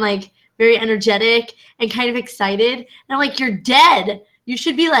hyper and like very energetic and kind of excited. And I'm like, you're dead. You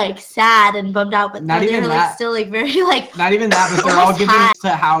should be like sad and bummed out, but Not even they're that. like still like very like. Not even that, but they're all giving to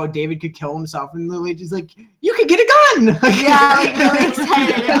how David could kill himself, and Lily just like, you could get a gun. Yeah, like really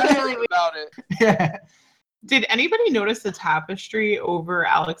excited. It was really weird. About it. Yeah. Did anybody notice the tapestry over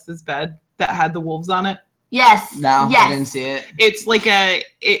Alex's bed that had the wolves on it? Yes. No, yes. I didn't see it. It's like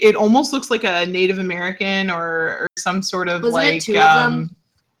it almost looks like a Native American or some sort of Wasn't like it two of them?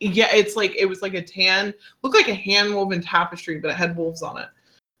 Yeah, it was like a looked like a hand woven tapestry, but it had wolves on it.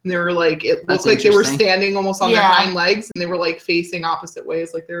 And they were like, it That's looked like they were interesting. standing almost on their hind legs, and they were like facing opposite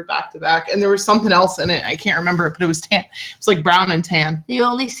ways, like they were back to back. And there was something else in it. I can't remember it, but it was tan. It was like brown and tan. You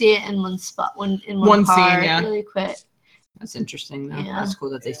only see it in one spot, one One scene, part, yeah. really quick. That's interesting, though. Yeah. That's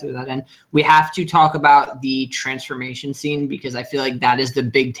cool that they threw that in. We have to talk about the transformation scene because I feel like that is the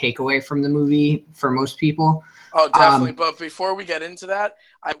big takeaway from the movie for most people. Oh, definitely. But before we get into that,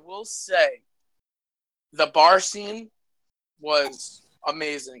 I will say the bar scene was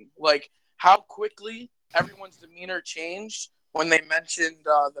amazing. Like how quickly everyone's demeanor changed when they mentioned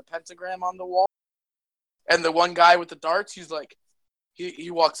the pentagram on the wall. And the one guy with the darts, he's like,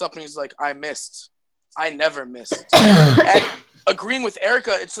 he walks up and he's like, I missed. I never missed. And agreeing with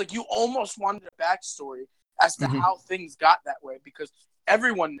Erica, it's like you almost wanted a backstory as to how things got that way because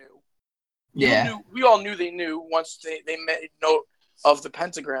everyone knew. Yeah. We all knew they knew once they made note of the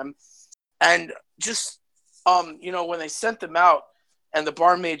pentagram. And just, you know, when they sent them out and the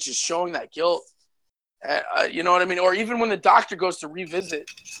barmaid just showing that guilt, you know what I mean? Or even when the doctor goes to revisit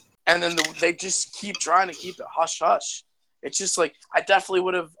and then they just keep trying to keep it hush-hush. It's just like, I definitely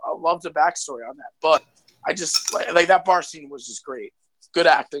would have loved a backstory on that. But I just, like that bar scene was just great. Good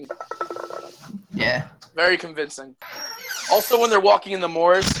acting. Yeah. Very convincing. Also, when they're walking in the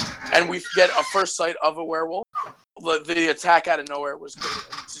moors and we get a first sight of a werewolf, the attack out of nowhere was good.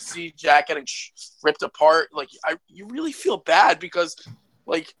 And to see Jack getting ripped apart, like you really feel bad because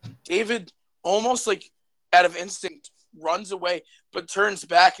like David almost like out of instinct runs away, but turns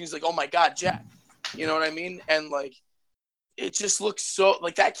back and he's like, "Oh my God, Jack!" You know what I mean? And like it just looks so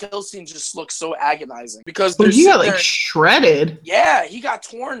like that kill scene just looks so agonizing because he got like shredded. Yeah, he got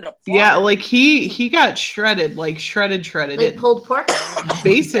torn apart. Yeah, like he got shredded, like shredded. Like pulled pork?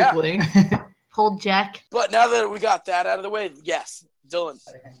 Basically. Yeah. Pulled Jack. But now that we got that out of the way, yes, Dylan,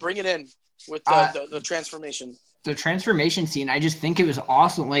 bring it in with the transformation. The transformation scene, I just think it was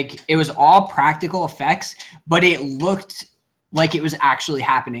awesome. Like, it was all practical effects, but it looked like it was actually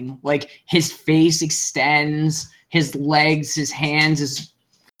happening. Like, his face extends, his legs, his hands, his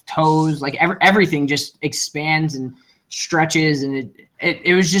toes, like everything just expands and stretches, and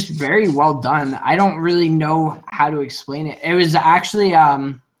it was just very well done. I don't really know how to explain it. It was actually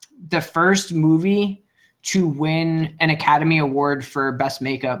the first movie to win an Academy Award for Best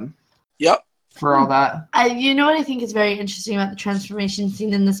Makeup. Yep. For all that. You know what I think is very interesting about the transformation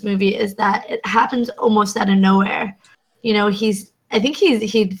scene in this movie is that it happens almost out of nowhere. You know, I think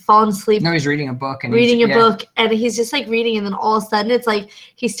he'd fallen asleep. No, he's reading a book. And book, and he's just like reading, and then all of a sudden it's like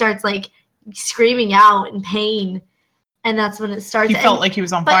he starts like screaming out in pain, and that's when it starts. He felt like he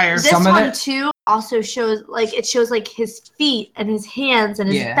was on fire. This one too also shows like his feet and his hands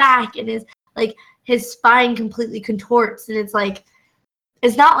and his back and his spine completely contorts, and it's like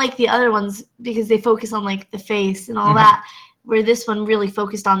it's not like the other ones because they focus on like the face and all that, where this one really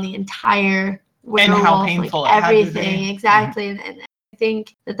focused on the entire werewolf, and how painful like, everything exactly, and I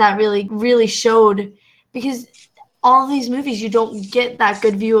think that really showed because all of these movies you don't get that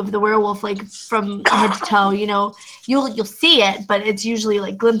good view of the werewolf like from head to toe. You know, you'll see it, but it's usually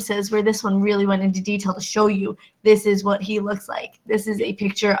like glimpses. Where this one really went into detail to show you this is what he looks like. This is a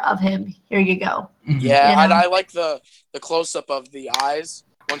picture of him. Here you go. Yeah, you know? and I like the close up of the eyes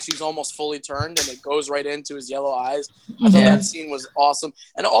once he's almost fully turned and it goes right into his yellow eyes. I thought that scene was awesome,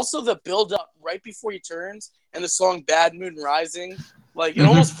 and also the build up right before he turns and the song "Bad Moon Rising." Like it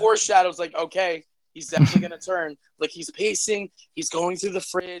almost foreshadows like, okay, he's definitely gonna turn. Like he's pacing, he's going through the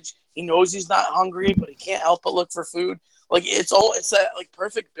fridge. He knows he's not hungry, but he can't help but look for food. Like it's that like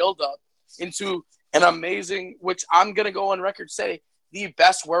perfect build up into an amazing, which I'm gonna go on record say the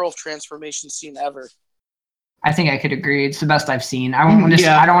best werewolf transformation scene ever. I think I could agree. It's the best I've seen. I don't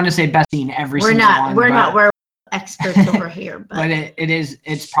want to say best scene every single one. We're not werewolf experts over here, but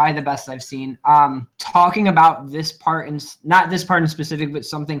it's probably the best I've seen. Talking about this part, and not this part in specific, but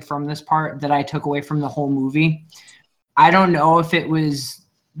something from this part that I took away from the whole movie. I don't know if it was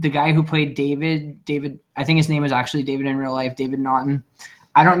the guy who played David, I think his name is actually David in real life, David Naughton.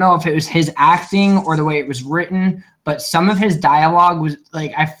 I don't know if it was his acting or the way it was written, but some of his dialogue was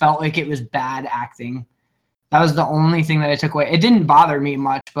like, I felt like it was bad acting. That was the only thing that I took away. It didn't bother me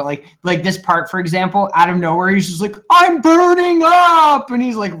much, but like this part, for example, out of nowhere, he's just like, "I'm burning up," and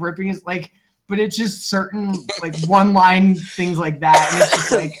he's like ripping his but it's just certain like one line things like that, and it's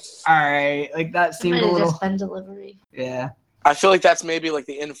just like, all right, like that seemed a little. Just been delivery. Yeah. I feel like that's maybe like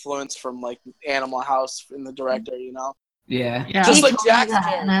the influence from like Animal House in the director, you know? Yeah. Just like Jack's character.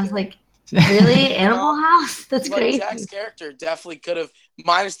 And I was like, really? Animal House? That's like crazy. Jack's character definitely could have,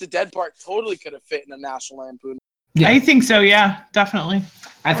 minus the dead part, totally could have fit in a National Lampoon. Yeah. I think so, yeah, definitely.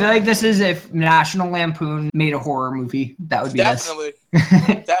 I feel like this is if National Lampoon made a horror movie, that would be definitely.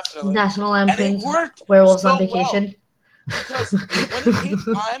 Definitely. National Lampoon. And it worked Werewolves so on Vacation. Well, because when it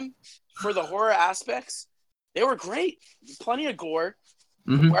came time for the horror aspects, they were great. Plenty of gore.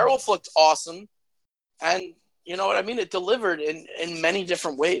 The werewolf looked awesome. And you know what I mean? It delivered in many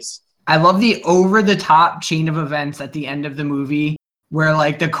different ways. I love the over-the-top chain of events at the end of the movie where,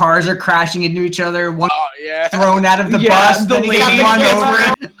 like, the cars are crashing into each other, one thrown out of the bus, then he gets run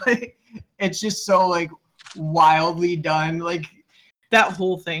over it. Like, it's just so, like, wildly done. Like, that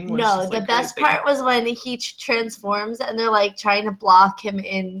whole thing was just, the best part was when he transforms and they're, like, trying to block him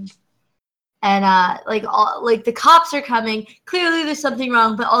in. And the cops are coming. Clearly, there's something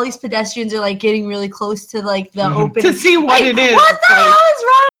wrong, but all these pedestrians are like getting really close to like the open to see what it is. What the hell is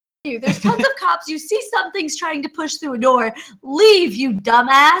wrong with you? There's tons of cops. You see something's trying to push through a door. Leave, you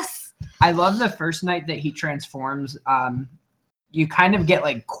dumbass. I love the first night that he transforms. You kind of get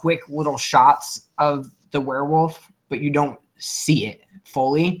like quick little shots of the werewolf, but you don't see it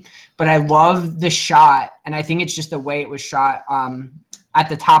fully. But I love the shot, and I think it's just the way it was shot. At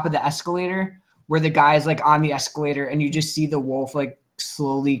the top of the escalator where the guy's like on the escalator and you just see the wolf like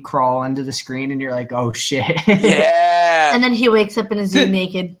slowly crawl into the screen and you're like, oh shit. Yeah. And then he wakes up in a zoo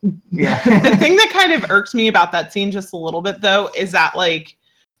naked. Yeah. The thing that kind of irks me about that scene just a little bit though is that like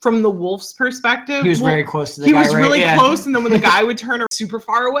from the wolf's perspective, He was very close to the he guy, was right? really Yeah. close, and then when the guy would turn super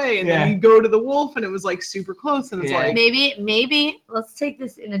far away, and then he'd go to the wolf, and it was like super close, and it's like Maybe let's take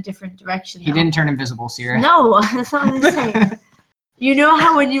this in a different direction. He didn't turn invisible, Sierra. No, that's not what I'm saying. You know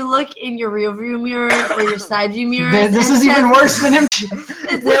how when you look in your rear view mirror or your side view mirror, This is even worse than him.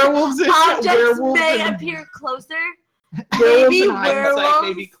 Werewolves. Objects may appear closer. Werewolves Maybe in hindsight werewolves.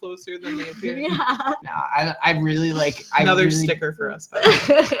 may be closer than they appear. Yeah. No, I really like. Another really, sticker for us.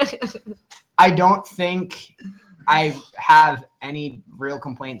 I don't think I have any real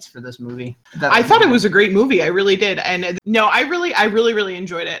complaints for this movie. I thought it was a great movie. I really did. And no, I really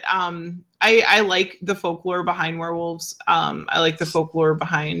enjoyed it. I like the folklore behind werewolves. I like folklore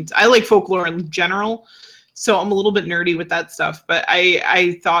in general. So I'm a little bit nerdy with that stuff, but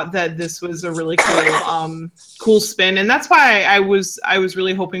I thought that this was a really cool spin, and that's why I was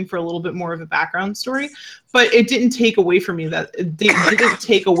really hoping for a little bit more of a background story. But it didn't take away from me that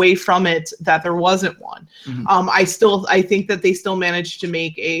that there wasn't one. Mm-hmm. I think that they still managed to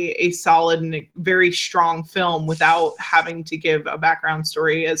make a solid and a very strong film without having to give a background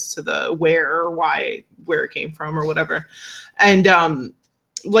story as to the where it came from or whatever. And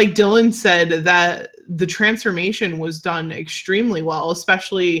like Dylan said, that the transformation was done extremely well,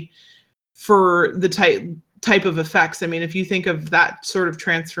 especially for the type of effects. I mean, if you think of that sort of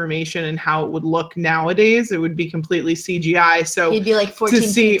transformation and how it would look nowadays, it would be completely CGI. So he'd be like 14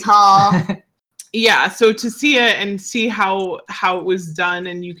 feet tall. Yeah, so to see it and see how it was done,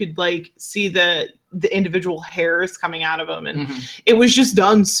 and you could like see the individual hairs coming out of them, and it was just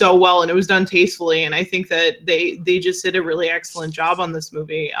done so well, and it was done tastefully, and I think that they just did a really excellent job on this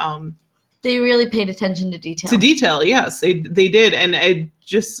movie. They really paid attention to detail. To detail, yes, they did, and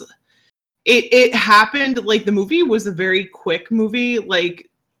it happened. Like, the movie was a very quick movie. Like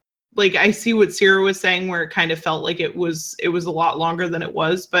I see what Sierra was saying, where it kind of felt like it was a lot longer than it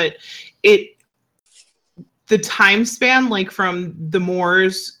was, but the time span, like from the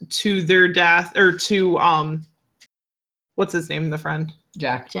Moors to their death, or to what's his name, the friend?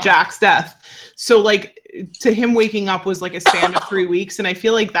 Jack's death. So like to him waking up was like a span of 3 weeks, and I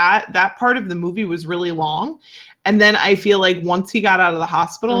feel like that part of the movie was really long. And then I feel like once he got out of the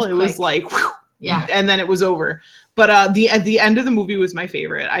hospital, it was like, whew, yeah, and then it was over. But at the end of the movie was my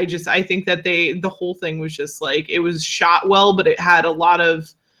favorite. I think that the whole thing was just like, it was shot well, but it had a lot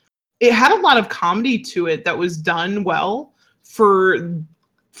of comedy to it that was done well for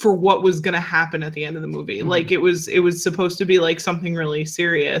what was going to happen at the end of the movie. Mm-hmm. Like it was supposed to be like something really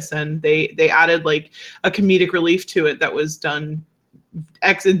serious, and they added like a comedic relief to it that was done.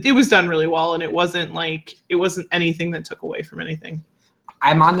 It was done really well, and it wasn't anything that took away from anything.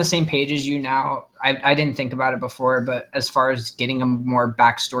 I'm on the same page as you now. I didn't think about it before, but as far as getting a more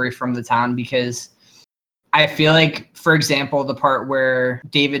backstory from the town, because I feel like, for example, the part where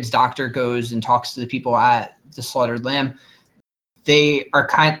David's doctor goes and talks to the people at the Slaughtered Lamb, they are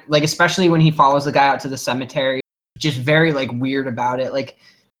kind of, like, especially when he follows the guy out to the cemetery, just very like weird about it. Like,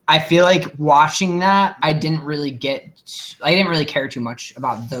 I feel like watching that, I didn't really care too much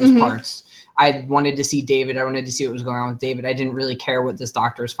about those parts. I wanted to see David. I wanted to see what was going on with David. I didn't really care what this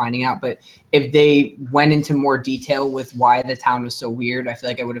doctor was finding out. But if they went into more detail with why the town was so weird, I feel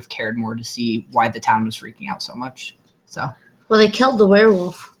like I would have cared more to see why the town was freaking out so much. So, well, they killed the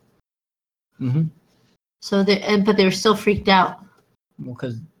werewolf. Mm-hmm. So but they were still freaked out. Well,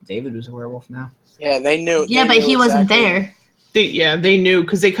 because David was a werewolf now. Yeah, they knew. Yeah, but he wasn't there. They knew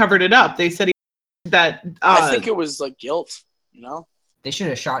because they covered it up. They said that. I think it was like guilt. You know. They should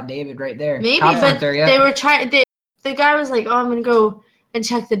have shot David right there. Maybe, but they were trying. The guy was like, "Oh, I'm gonna go and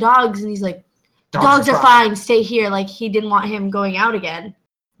check the dogs," and he's like, "Dogs are fine. Stay here." Like, he didn't want him going out again,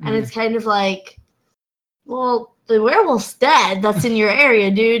 and it's kind of like, well, the werewolf's dead. That's in your area,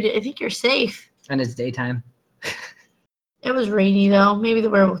 dude. I think you're safe. And it's daytime. It was rainy though. Maybe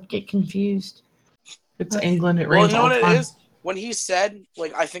the werewolf get confused. It's England. It rains. Well, you know what it is? When he said,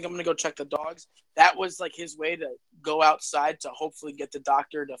 like, I think I'm gonna go check the dogs, that was like his way to go outside to hopefully get the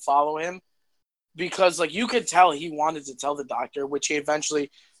doctor to follow him, because like you could tell he wanted to tell the doctor, which he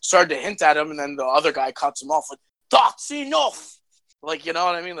eventually started to hint at him, and then the other guy cuts him off like, "That's enough!" Like, you know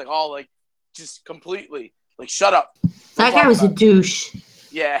what I mean? Like, all like just completely like, shut up. That guy was a douche.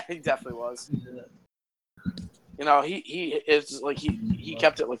 Yeah, he definitely was. You know, he is like he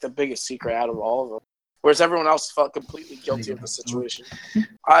kept it like the biggest secret out of all of them. Whereas everyone else felt completely guilty of the situation. And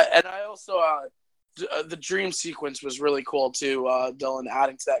I also, the dream sequence was really cool too, Dylan,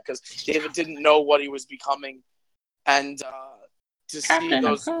 adding to that, because David didn't know what he was becoming. And to see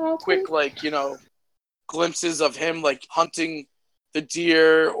those quick, like, you know, glimpses of him, like, hunting the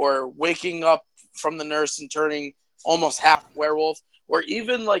deer or waking up from the nurse and turning almost half werewolf, or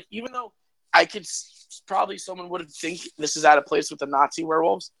even like, even though I could probably someone would think this is out of place with the Nazi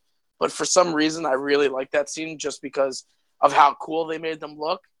werewolves, but for some reason I really like that scene just because of how cool they made them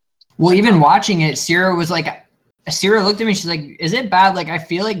look. Well, even watching it, Sarah looked at me, she's like, is it bad? Like, I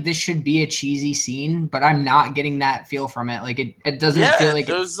feel like this should be a cheesy scene, but I'm not getting that feel from it. Like, it doesn't feel like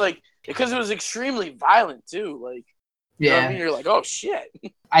it was like, because it was extremely violent too. Like, you know what I mean? You're like, oh shit.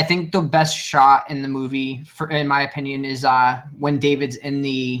 I think the best shot in the movie, in my opinion, is when David's in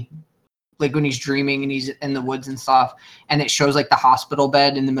the, like when he's dreaming and he's in the woods and stuff, and it shows like the hospital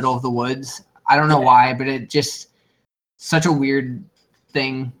bed in the middle of the woods. I don't know why, but it just, such a weird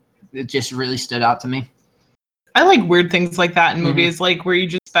thing. It just really stood out to me. I like weird things like that in movies, like where you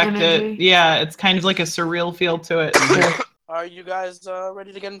just expect it. Yeah, it's kind of like a surreal feel to it. Are you guys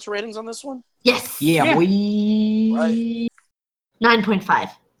ready to get into ratings on this one? Yes. Yeah. Right. 9.5.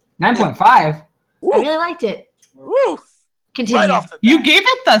 9.5? I really liked it. Woo! Continue. Right off the bat. You gave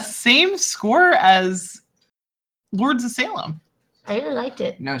it the same score as Lords of Salem. I really liked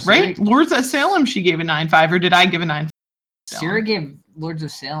it. No, Sarah, Right? Lords of Salem, she gave a 9.5, or did I give a 9.5? Sarah gave Lords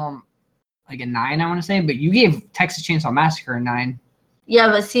of Salem like a 9, I want to say, but you gave Texas Chainsaw Massacre a 9. Yeah,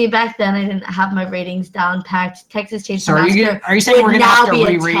 but see, back then I didn't have my ratings down packed. Texas Chainsaw So Massacre are you saying we're would gonna have now to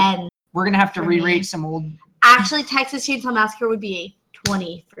be a re-rate? 10 We're gonna have to for me. re-rate some old. Actually, Texas Chainsaw Massacre would be a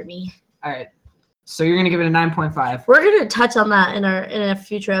 20 for me. All right, so you're gonna give it a 9.5. We're gonna touch on that in a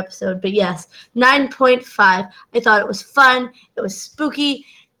future episode, but yes, 9.5. I thought it was fun. It was spooky.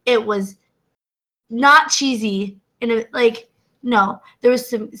 It was not cheesy, and it, like, no, there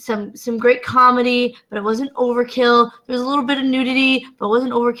was some great comedy, but it wasn't overkill. There was a little bit of nudity, but it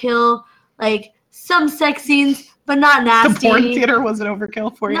wasn't overkill. Like some sex scenes, but not nasty. The porn theater wasn't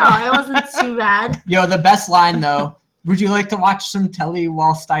overkill for you. No, it wasn't too bad. Yo, the best line though. Would you like to watch some telly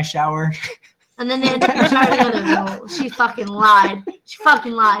whilst I shower? And then they had to put her together. No, she fucking lied.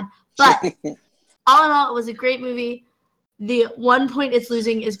 But all in all, it was a great movie. The 1 point it's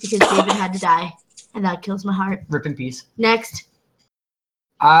losing is because David had to die, and that kills my heart. Rip in peace. Next.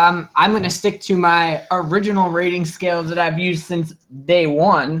 I'm gonna stick to my original rating scale that I've used since day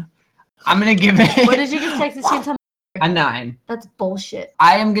one. I'm gonna give it. What did you give Texas Chainsaw? A 9. That's bullshit.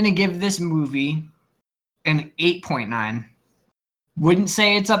 I am gonna give this movie an 8.9. Wouldn't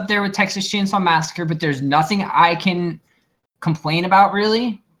say it's up there with Texas Chainsaw Massacre, but there's nothing I can complain about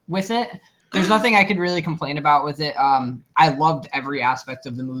really with it. There's nothing I could really complain about with it. I loved every aspect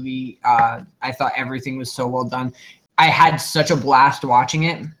of the movie. I thought everything was so well done. I had such a blast watching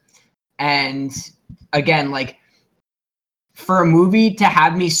it. And again, like, for a movie to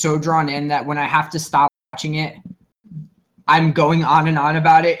have me so drawn in that when I have to stop watching it, I'm going on and on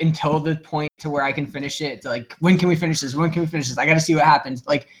about it until the point to where I can finish it. Like, when can we finish this? When can we finish this? I got to see what happens.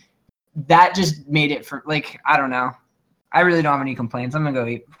 Like, that just made it for, like, I don't know. I really don't have any complaints. I'm going to go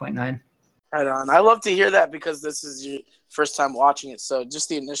 8.9. Right on. I love to hear that because this is your first time watching it. So just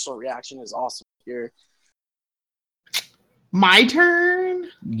the initial reaction is awesome here. My turn?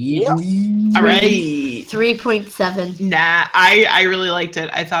 Yeah. All right. 3.7. Nah, I really liked it.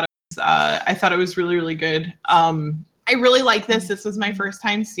 I thought it was really, really good. I really like this. This was my first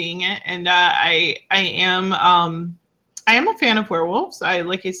time seeing it, and I am a fan of werewolves.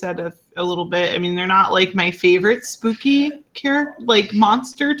 Like I said a little bit. I mean, they're not like my favorite spooky like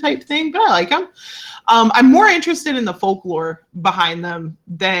monster type thing, but I like them. I'm more interested in the folklore behind them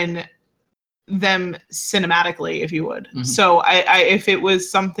than them cinematically, if you would. Mm-hmm. So I if it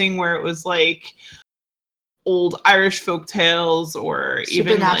was something where it was like old Irish folk tales or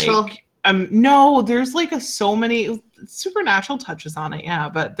even like no, there's like so many supernatural touches on it, yeah,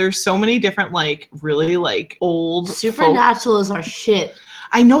 but there's so many different like really like old supernatural is our shit.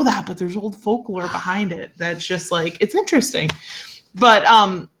 I know that, but there's old folklore behind it that's just like, it's interesting. But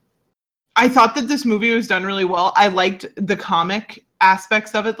I thought that this movie was done really well. I liked the comic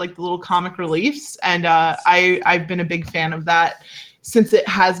aspects of it, like the little comic reliefs, and I've been a big fan of that since it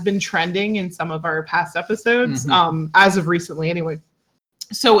has been trending in some of our past episodes, as of recently anyway.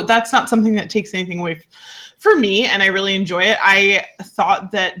 So that's not something that takes anything away for me, and I really enjoy it. I thought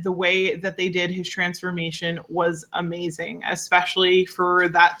that the way that they did his transformation was amazing, especially for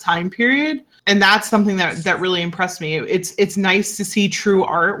that time period. And that's something that really impressed me. It's nice to see true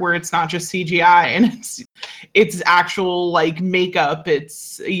art where it's not just CGI and it's actual like makeup.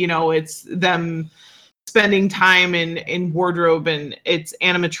 It's, you know, it's them spending time in wardrobe, and it's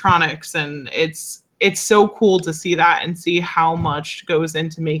animatronics, and it's so cool to see that and see how much goes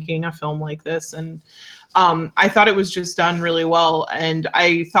into making a film like this. And I thought it was just done really well, and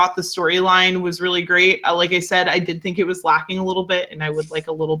I thought the storyline was really great. Like I said, I did think it was lacking a little bit, and I would like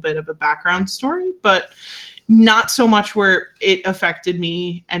a little bit of a background story, but not so much where it affected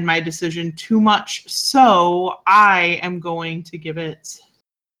me and my decision too much. So I am going to give it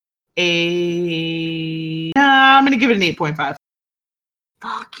I'm going to give it an 8.5.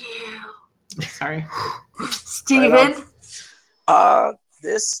 Fuck you. Sorry. Steven?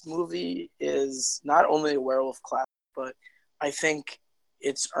 This movie is not only a werewolf classic, but I think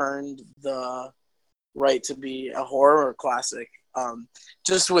it's earned the right to be a horror classic.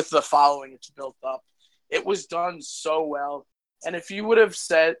 Just with the following it's built up. It was done so well. And if you would have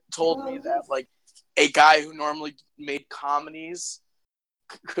told me that like a guy who normally made comedies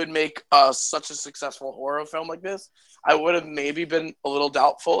could make such a successful horror film like this, I would have maybe been a little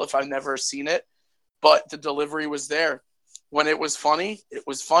doubtful if I've never seen it. But the delivery was there. When it was funny, it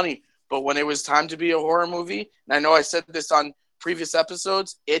was funny. But when it was time to be a horror movie, and I know I said this on previous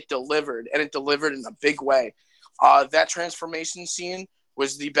episodes, it delivered, and it delivered in a big way. That transformation scene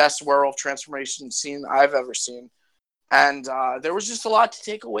was the best werewolf transformation scene I've ever seen. And there was just a lot to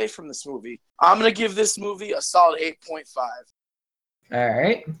take away from this movie. I'm going to give this movie a solid 8.5. All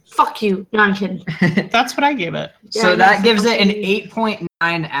right. Fuck you. No, I'm kidding. That's what I gave it. So that gives it an 8.9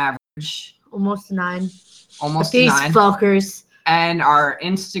 average. Almost 9. Almost These 9. fuckers. And our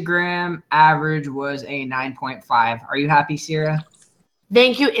Instagram average was a 9.5. Are you happy, Sierra?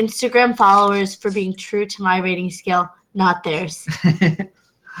 Thank you, Instagram followers, for being true to my rating scale, not theirs.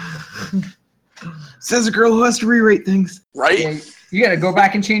 Says a girl who has to re-rate things. Right? Yeah, you got to go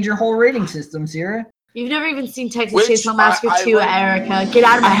back and change your whole rating system, Sierra. You've never even seen Texas Chainsaw Massacre 2, Erica. Get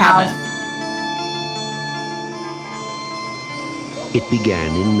out of my house. It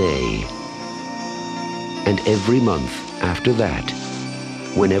began in May. And every month after that,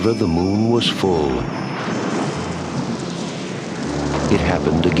 whenever the moon was full, it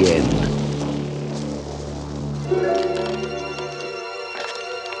happened again.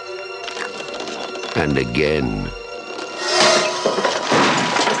 And again.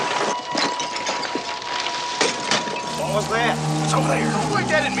 What was that? It's over there. Don't point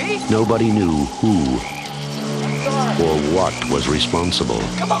that at me. Nobody knew who or what was responsible.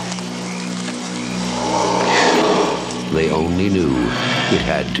 Come on. They only knew it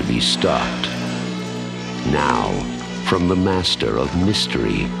had to be stopped. Now, from the master of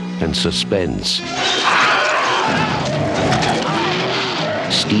mystery and suspense,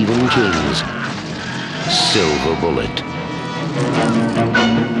 Stephen King's Silver Bullet.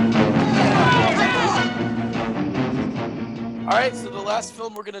 All right, so the last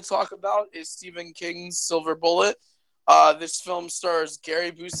film we're going to talk about is Stephen King's Silver Bullet. This film stars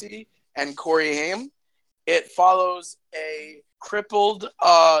Gary Busey and Corey Haim. It follows a crippled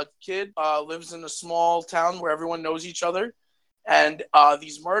kid, lives in a small town where everyone knows each other. And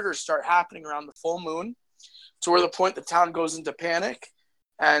these murders start happening around the full moon to where the point the town goes into panic.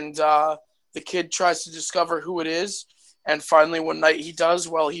 And the kid tries to discover who it is. And finally, one night he does,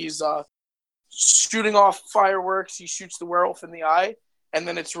 while he's shooting off fireworks, he shoots the werewolf in the eye. And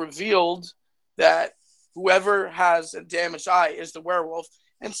then it's revealed that whoever has a damaged eye is the werewolf.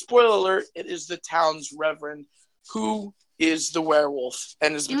 And spoiler alert, it is the town's reverend who is the werewolf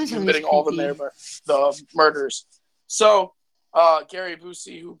and is committing all the murders. So Gary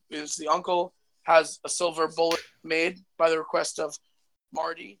Busey, who is the uncle, has a silver bullet made by the request of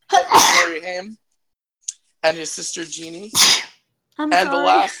Marty, Corey Haim, and his sister Jeannie. The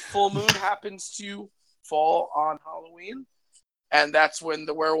last full moon happens to fall on Halloween. And that's when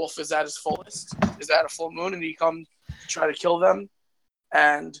the werewolf is at his fullest, is at a full moon, and he comes to try to kill them.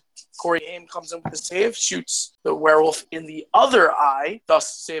 And Corey Haim comes in with a save, shoots the werewolf in the other eye,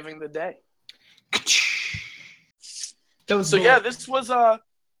 thus saving the day.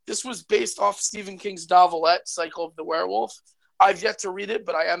 This was based off Stephen King's novelette, Cycle of the Werewolf. I've yet to read it,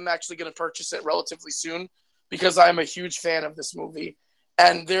 but I am actually going to purchase it relatively soon because I am a huge fan of this movie.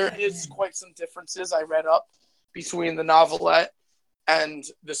 And there is quite some differences I read up between the novelette and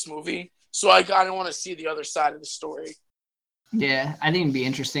this movie. So I kind of want to see the other side of the story. Yeah, I think it'd be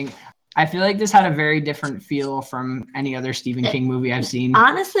interesting. I feel like this had a very different feel from any other Stephen King movie I've seen.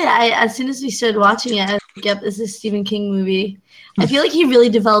 Honestly, as soon as we started watching it, I was like, yep, this is a Stephen King movie. I feel like he really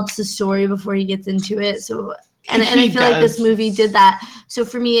develops the story before he gets into it. So, and I feel like this movie did that. So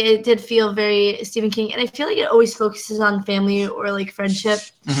for me, it did feel very Stephen King. And I feel like it always focuses on family or like friendship.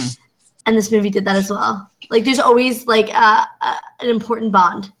 Mm-hmm. And this movie did that as well. Like there's always like an important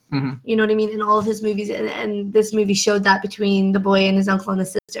bond. Mm-hmm. You know what I mean? In all of his movies, and this movie showed that between the boy and his uncle and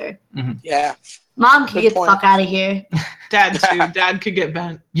his sister. Mm-hmm. Yeah. Mom could get the fuck out of here. Dad too. Dad could get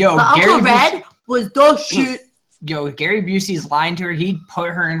bent. Yo, but Gary Uncle Red was the shit. Yo, Gary Busey's lying to her. He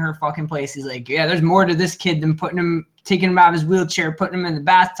put her in her fucking place. He's like, yeah, there's more to this kid than putting him taking him out of his wheelchair, putting him in the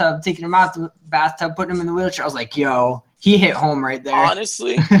bathtub, taking him out the bathtub, putting him in the wheelchair. I was like, yo, he hit home right there.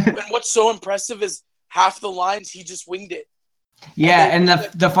 Honestly, and what's so impressive is half the lines he just winged it. Yeah, and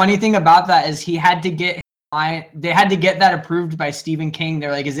the funny thing about that is he had to get they had to get that approved by Stephen King.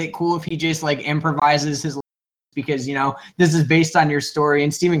 They're like, is it cool if he just like improvises his lines because this is based on your story?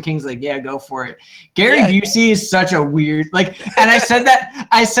 And Stephen King's like, yeah, go for it. Gary Busey is such a weird and I said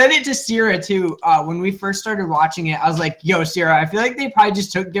it to Sierra too when we first started watching it. I was like, yo, Sierra, I feel like they probably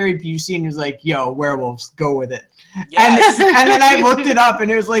just took Gary Busey and was like, yo, werewolves, go with it. Yes. And then I looked it up and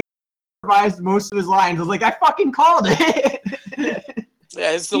it was like improvised most of his lines. I was like, I fucking called it.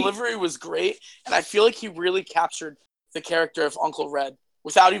 Yeah, his delivery was great, and I feel like he really captured the character of Uncle Red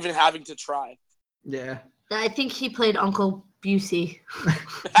without even having to try. Yeah. I think he played Uncle Busey.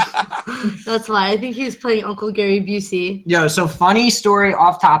 That's why. I think he was playing Uncle Gary Busey. Yo, so funny story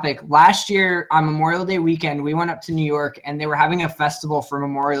off topic. Last year on Memorial Day weekend, we went up to New York, and they were having a festival for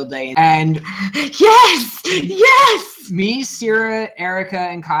Memorial Day. And yes! Me, Sierra, Erica,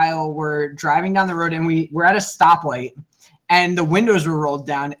 and Kyle were driving down the road, and we were at a stoplight. And the windows were rolled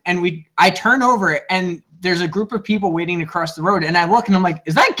down, and I turn over, and there's a group of people waiting to cross the road, and I look, and I'm like,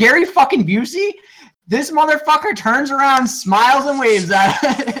 is that Gary fucking Busey? This motherfucker turns around, smiles, and waves at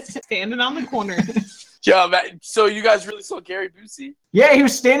us. Standing on the corner. Yeah, man. So you guys really saw Gary Busey? Yeah, he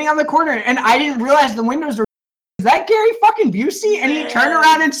was standing on the corner, and I didn't realize the windows were. Is that Gary fucking Busey? And he turned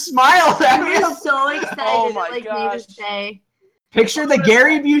around and smiled at me. I was so excited. Oh my Made gosh. his day. Picture the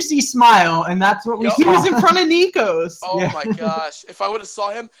Gary Busey smile, and that's what we saw. He was in front of Nico's. Oh my gosh. If I would have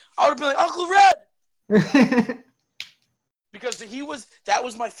saw him, I would have been like, Uncle Red! Because that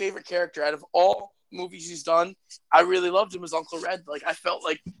was my favorite character out of all movies he's done. I really loved him as Uncle Red. Like, I felt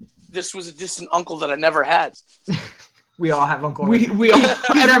like this was a distant uncle that I never had. We all have Uncle Red. We all,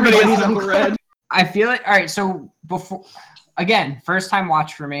 everybody has Uncle Red. I feel like, all right, so first time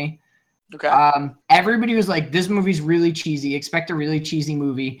watch for me. Okay. Everybody was like, this movie's really cheesy. Expect a really cheesy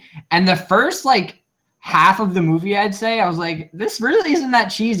movie. And the first half of the movie, I'd say, I was like, this really isn't that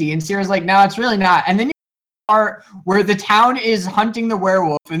cheesy. And Sierra's like, no, it's really not. And then you part where the town is hunting the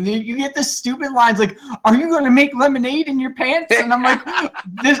werewolf, and then you get the stupid lines like, are you going to make lemonade in your pants? And I'm like,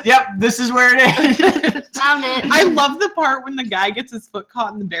 this is where it is. Found it. I love the part when the guy gets his foot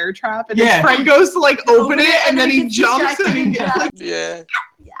caught in the bear trap, and his friend goes to open it, and then he jumps and he gets Yeah.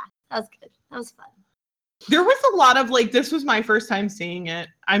 That was good. That was fun. There was a lot of this was my first time seeing it.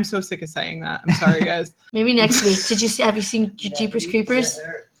 I'm so sick of saying that. I'm sorry, guys. Maybe next week. Have you seen Jeepers Creepers?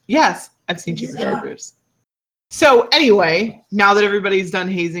 Yes, I've seen Jeepers Creepers. So anyway, now that everybody's done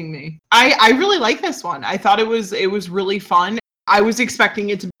hazing me, I really like this one. I thought it was really fun. I was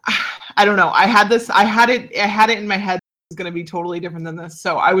expecting it to. I don't know. I had it in my head. It's going to be totally different than this.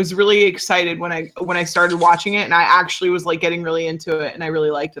 So I was really excited when I started watching it, and I actually was getting really into it, and I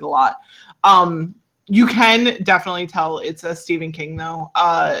really liked it a lot. You can definitely tell it's a Stephen King though.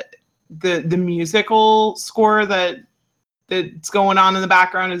 The musical score that's going on in the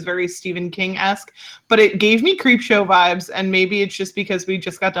background is very Stephen King-esque, but it gave me Creepshow vibes, and maybe it's just because we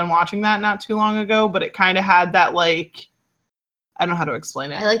just got done watching that not too long ago, but it kind of had that I don't know how to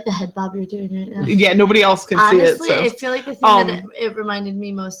explain it. I like the head bob you're doing right now. Yeah, nobody else can see it. So. I feel like the thing that it reminded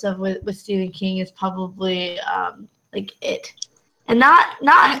me most of with Stephen King is probably It. And not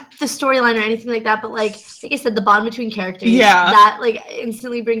the storyline or anything like that, but like I said, the bond between characters. Yeah. That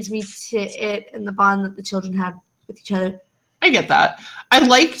instantly brings me to it and the bond that the children have with each other. I get that. I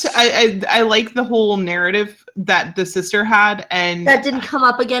like the whole narrative that the sister had, and that didn't come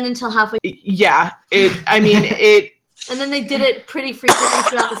up again until halfway. Yeah, it. And then they did it pretty frequently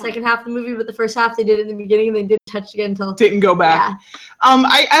throughout the second half of the movie, but the first half they did it in the beginning, and they didn't touch it again until didn't go back. Yeah.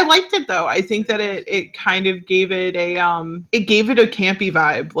 I liked it though. I think that it kind of gave it a campy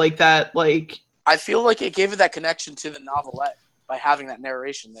vibe, like that. I feel like it gave it that connection to the novelette by having that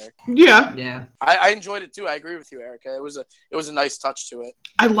narration there. Yeah. I enjoyed it too. I agree with you, Erica. It was a nice touch to it.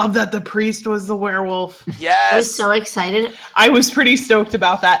 I love that the priest was the werewolf. Yes. I was so excited. I was pretty stoked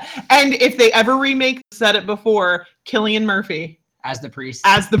about that. And if they ever remake, said it before, Cillian Murphy as the priest.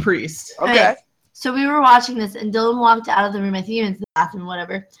 Okay. Right. So we were watching this, and Dylan walked out of the room. I think he went to the bathroom,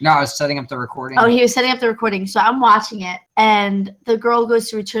 whatever. No, I was setting up the recording. Oh, he was setting up the recording. So I'm watching it, and the girl goes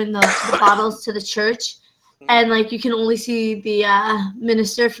to return the bottles to the church, and you can only see the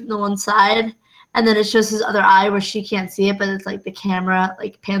minister from the one side, and then it shows his other eye where she can't see it, but it's the camera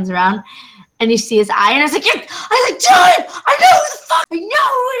pans around, and you see his eye, and I was like, Dylan, I know who the fuck, I know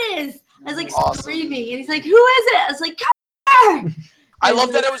who it is. I was awesome. Screaming, and he's like, who is it? I was like, come here. I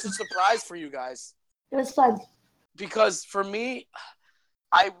love that it was a surprise for you guys. It was fun. Because for me,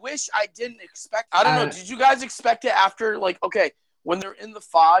 I wish I didn't expect. I don't know. Did you guys expect it after, like, okay, when they're in the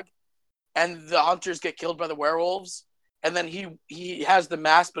fog and the hunters get killed by the werewolves, and then he has the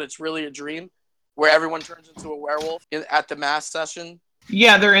mask, but it's really a dream where everyone turns into a werewolf at the mask session?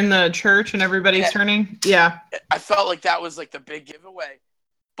 Yeah, they're in the church and everybody's turning. Yeah. I felt like that was like the big giveaway,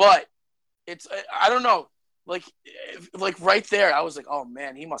 but it's, I don't know, like right there, I was like, oh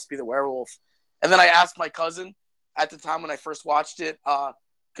man, he must be the werewolf. And then I asked my cousin at the time when I first watched it,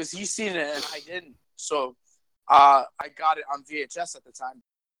 because he's seen it and I didn't. So I got it on VHS at the time.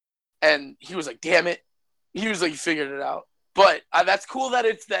 And he was like, damn it. He was like, you figured it out. But that's cool that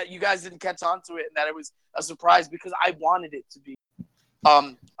it's that you guys didn't catch on to it and that it was a surprise, because I wanted it to be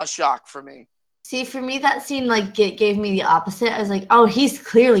a shock for me. See, for me, that scene like gave me the opposite. I was like, oh, he's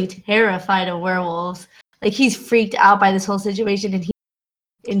clearly terrified of werewolves. Like, he's freaked out by this whole situation and he's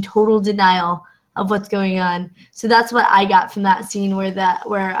in total denial of what's going on. So that's what I got from that scene where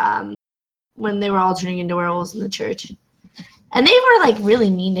when they were all turning into werewolves in the church. And they were like really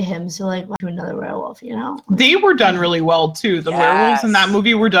mean to him, so like, why to another werewolf, you know? They were done really well too. The werewolves in that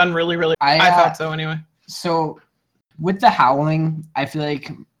movie were done really, really well. I thought so anyway. So with The Howling, I feel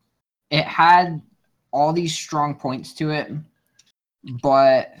like it had all these strong points to it,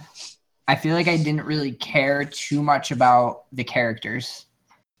 but I feel like I didn't really care too much about the characters.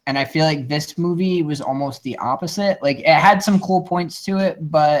 And I feel like this movie was almost the opposite. Like, it had some cool points to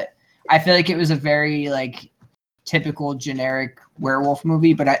it, but I feel like it was a very like typical generic werewolf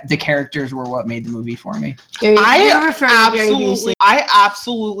movie, but the characters were what made the movie for me. I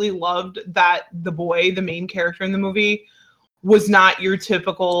absolutely loved that the boy, the main character in the movie, was not your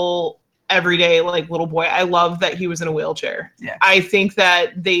typical everyday like little boy. I love that he was in a wheelchair. Yeah. I think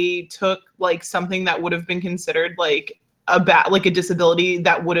that they took like something that would have been considered like a disability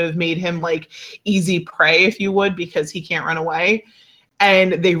that would have made him like easy prey, if you would, because he can't run away.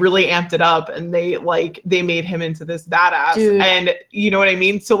 And they really amped it up and they made him into this badass. Dude. And you know what I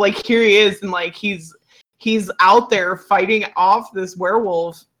mean? So like here he is and like he's out there fighting off this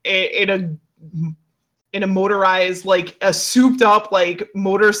werewolf in a motorized, like a souped up like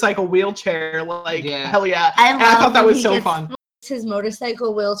motorcycle wheelchair. Like hell yeah. I thought that was so fun. His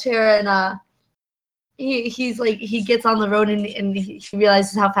motorcycle wheelchair and he gets on the road and he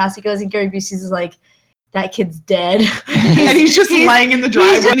realizes how fast he goes and Gary Busey's is like, that kid's dead. And he's just laying in the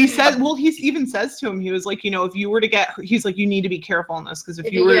driveway. And he says, well, he even says to him, he was like, you know, if you were to get, he's like, you need to be careful on this because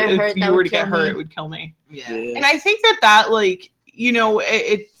if you were to get hurt, it would kill me. Yeah. And I think that like, you know,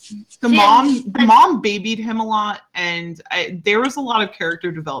 the mom babied him a lot, and there was a lot of character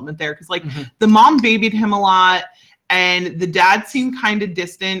development there because like the mom babied him a lot. And the dad seemed kind of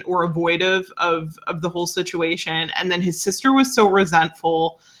distant or avoidant of the whole situation. And then his sister was so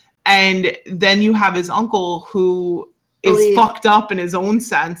resentful. And then you have his uncle who is fucked up in his own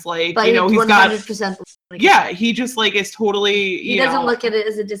sense. Like, but you know, he's 100% got, he just like is totally, he doesn't look at it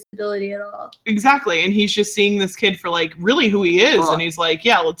as a disability at all. Exactly. And he's just seeing this kid for like really who he is. And he's like,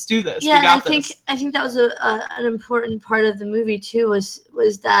 yeah, let's do this. Yeah, I think that was an important part of the movie too, was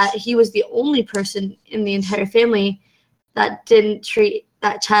that he was the only person in the entire family that didn't treat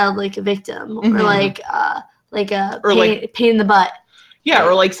that child like a victim or like a pain in the butt. Yeah,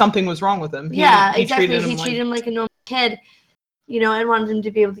 or like something was wrong with him. Exactly. He treated him like a normal kid, you know, and wanted him to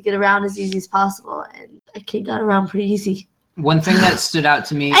be able to get around as easy as possible. And a kid got around pretty easy. One thing that stood out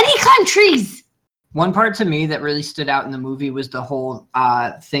to me. And he climbed trees. One part to me that really stood out in the movie was the whole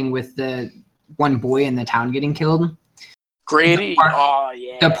thing with the one boy in the town getting killed. Grady.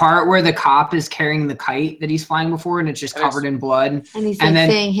 The part where the cop is carrying the kite that he's flying before and it's just covered in blood. And he's like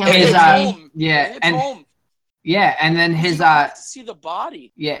saying him. And then his to see the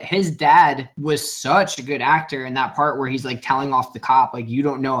body. Yeah, his dad was such a good actor in that part where he's like telling off the cop, like, you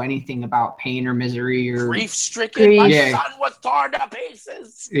don't know anything about pain or misery or grief-stricken. My son was torn to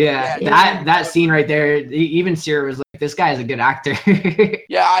pieces. That scene right there, even Sarah was like, this guy's a good actor.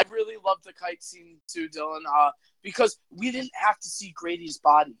 Yeah, I really loved the kite scene too, Dylan, because we didn't have to see Grady's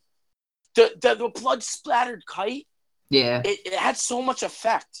body. The blood splattered kite. Yeah, it had so much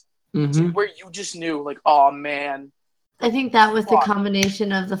effect. Where you just knew, like, oh man. I think that was the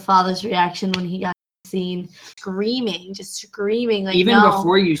combination of the father's reaction when he got seen just screaming. Like, even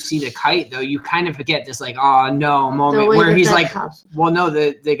before you see the kite, though, you kind of get this like, oh no moment where he's like, well, no,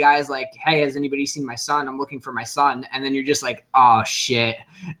 the guy's like, hey, has anybody seen my son? I'm looking for my son. And then you're just like, oh shit.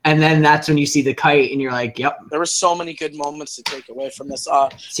 And then that's when you see the kite and you're like, yep. There were so many good moments to take away from this.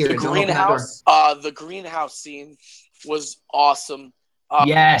 The greenhouse scene was awesome.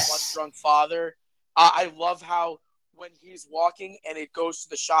 Yes. One drunk father. I love how when he's walking and it goes to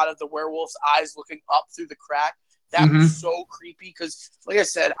the shot of the werewolf's eyes looking up through the crack, That Mhm. was so creepy because, like I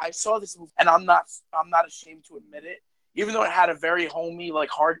said, I saw this movie, and I'm not ashamed to admit it. Even though it had a very homey, like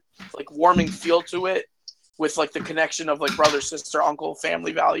heart, like warming feel to it, with like the connection of like brother, sister, uncle,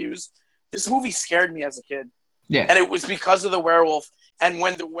 family values, this movie scared me as a kid. Yeah. And it was because of the werewolf. And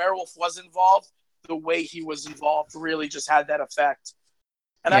when the werewolf was involved, the way he was involved really just had that effect.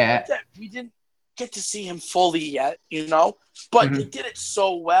 And I think that we didn't get to see him fully yet, you know? But they did it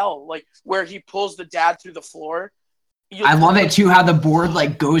so well. Like, where he pulls the dad through the floor. I love it, too, how the board,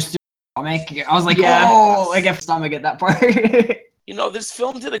 like, goes through the stomach. I was like, oh, like, a stomach at that part. You know, this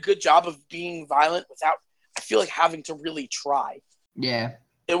film did a good job of being violent without, I feel like, having to really try. Yeah.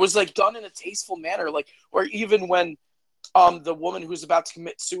 It was, like, done in a tasteful manner. Like, where even when the woman who's about to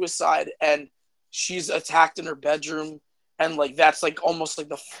commit suicide and she's attacked in her bedroom, and, like, that's, like, almost like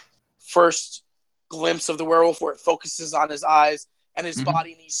the first glimpse of the werewolf where it focuses on his eyes and his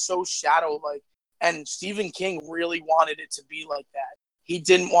body, and he's so shadow-like. And Stephen King really wanted it to be like that. He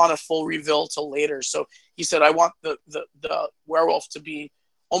didn't want a full reveal till later. So he said, I want the werewolf to be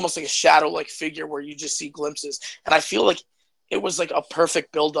almost like a shadow-like figure where you just see glimpses. And I feel like it was like a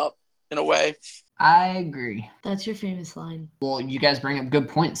perfect build-up in a way. I agree. That's your famous line. Well, you guys bring up good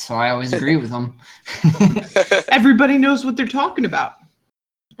points, so I always agree with them. Everybody knows what they're talking about.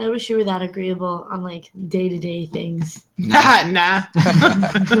 I wish you were that agreeable on like day-to-day things. Nah.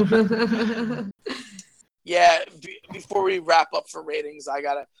 Yeah, before we wrap up for ratings, I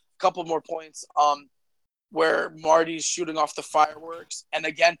got a couple more points. Where Marty's shooting off the fireworks, and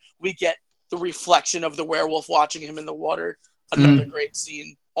again, we get the reflection of the werewolf watching him in the water. Another great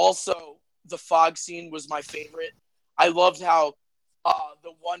scene. Also, the fog scene was my favorite. I loved how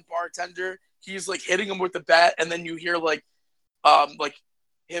the one bartender, he's like hitting him with the bat, and then you hear like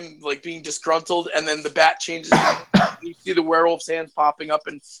him like being disgruntled, and then the bat changes. You see the werewolf's hands popping up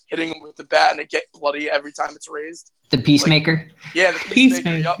and hitting him with the bat, and it gets bloody every time it's raised. The Peacemaker? Like, yeah, the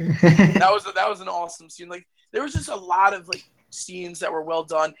Peacemaker. Yep. That was an awesome scene. Like, there was just a lot of like scenes that were well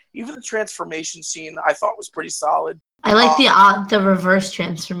done. Even the transformation scene I thought was pretty solid. I like the reverse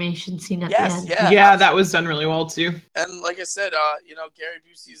transformation scene at the end. Yeah, that was done really well too. And like I said, you know, Gary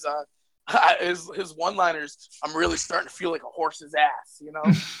Busey's his one-liners, I'm really starting to feel like a horse's ass, you know?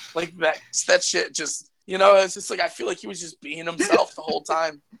 Like that shit just, you know, it's just like I feel like he was just being himself the whole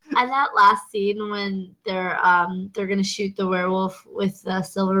time. And that last scene when they're gonna shoot the werewolf with the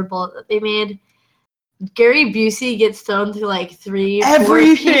silver bullet that they made, Gary Busey gets thrown through like 4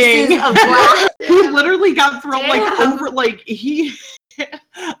 pieces of glass. He literally got thrown like over, like he.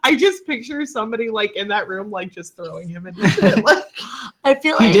 I just picture somebody like in that room, like just throwing him in. Like, I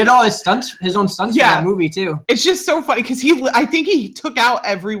feel like he did all his own stunts for that movie too. It's just so funny because I think he took out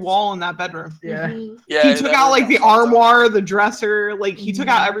every wall in that bedroom. Yeah, yeah. He took out like the armoire, the dresser, like he took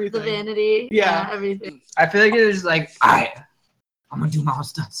out everything. The vanity, yeah, everything. I feel like it was like, I'm gonna do my own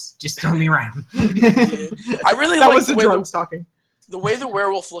stunts. Just throw me around. I really that like was the drug stalking. The way the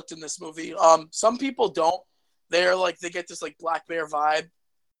werewolf looked in this movie. Some people don't. They're like, they get this like Black Bear vibe,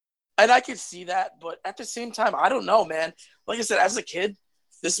 and I can see that. But at the same time, I don't know, man. Like I said, as a kid,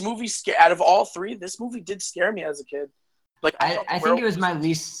 this movie out of all three, this movie did scare me as a kid. Like I think it was my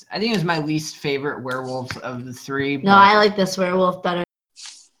least. I think it was my least favorite werewolf of the three. No, I like this werewolf better.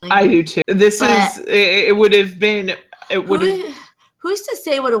 I do too. It would have been. It would have. Who's to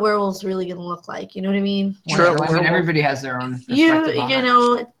say what a werewolf's really gonna look like? You know what I mean? True. I mean, everybody has their own. You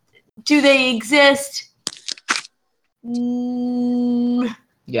know, do they exist?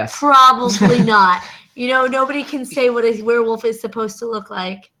 Yes. Probably not. You know, nobody can say what a werewolf is supposed to look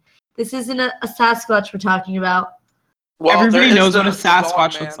like. This isn't a Sasquatch we're talking about. Well, everybody knows what a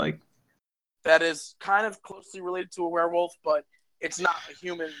Sasquatch looks like. That is kind of closely related to a werewolf, but it's not a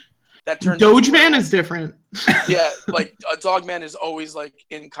human that turns. Dogeman is different. Yeah, like a Dogman is always like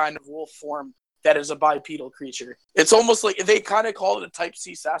in kind of wolf form. That is a bipedal creature. It's almost like they kind of call it a Type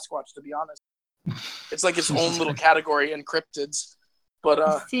C Sasquatch, to be honest. It's like its own little category in cryptids.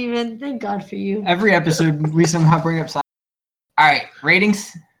 But Steven, thank God for you. Every episode we somehow bring up science. All right,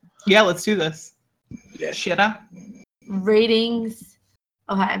 ratings? Yeah, let's do this. Yeah. Shitta. Ratings.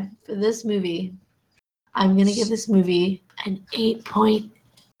 Okay, for this movie, I'm going to give this movie an 8.6.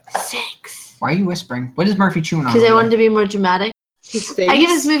 Why are you whispering? What is Murphy chewing on? Because I wanted to be more dramatic. I give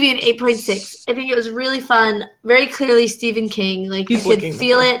this movie an 8.6. I think it was really fun. Very clearly Stephen King. Like, you could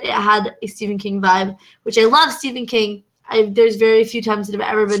feel it. It had a Stephen King vibe, which I love Stephen King. There's very few times that I've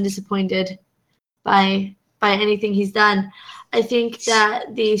ever been disappointed by anything he's done. I think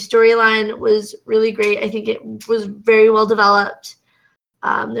that the storyline was really great. I think it was very well developed.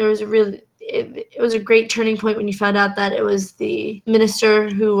 There was it was a great turning point when you found out that it was the minister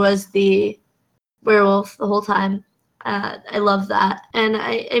who was the werewolf the whole time. I love that. And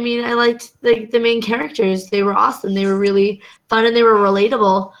I mean, I liked the main characters. They were awesome. They were really fun and they were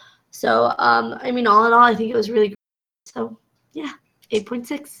relatable. So, I mean, all in all, I think it was really great. So, yeah,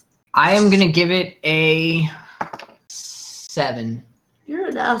 8.6. I am going to give it a 7. You're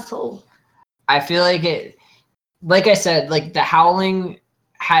an asshole. I feel like it, like I said, like The Howling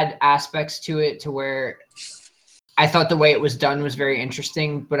had aspects to it to where I thought the way it was done was very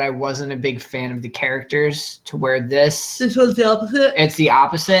interesting, but I wasn't a big fan of the characters to where this was the opposite? It's the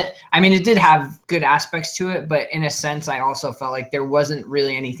opposite. I mean, it did have good aspects to it, but in a sense, I also felt like there wasn't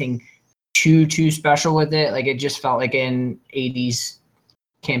really anything too special with it. Like, it just felt like an 80s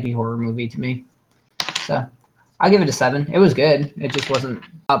campy horror movie to me. So I'll give it a 7. It was good. It just wasn't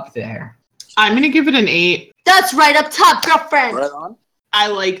up there. I'm going to give it an 8. That's right up top, girlfriend. Right on. I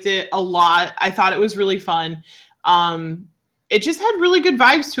liked it a lot. I thought it was really fun. It just had really good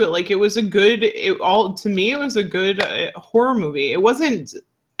vibes to it. Like, it was a good, to me, it was a good horror movie. It wasn't,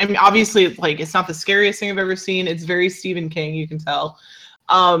 I mean, obviously, like, it's not the scariest thing I've ever seen. It's very Stephen King, you can tell.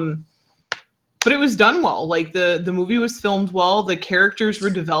 But it was done well. Like, the movie was filmed well. The characters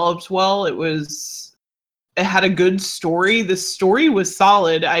were developed well. It had a good story. The story was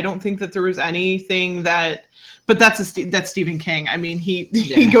solid. I don't think that there was anything that, but that's Stephen King. I mean, he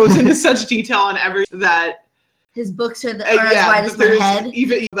goes into such detail on everything that his books are as wide as my head.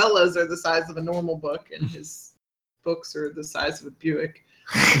 Even novellas are the size of a normal book, and his books are the size of a Buick.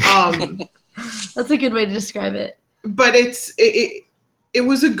 That's a good way to describe it. But it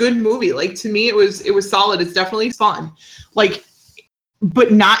was a good movie. Like, to me, it was solid. It's definitely fun. Like,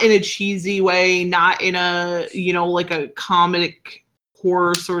 but not in a cheesy way, not in a, like a comic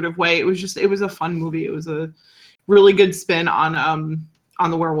horror sort of way. It was a fun movie. It was a really good spin on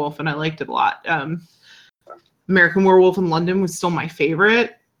the werewolf, and I liked it a lot. American Werewolf in London was still my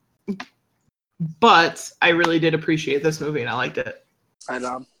favorite, but I really did appreciate this movie, and I liked it. And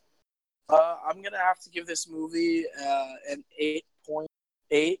I'm gonna have to give this movie an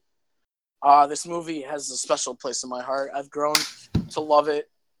 8.8. This movie has a special place in my heart. I've grown to love it,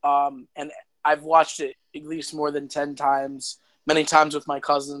 and I've watched it at least more than 10 times, many times with my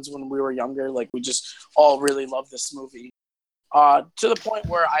cousins when we were younger. Like, we just all really love this movie, to the point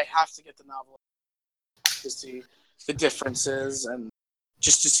where I have to get the novel to see the differences and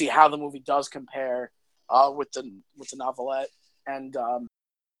just to see how the movie does compare with the novelette. And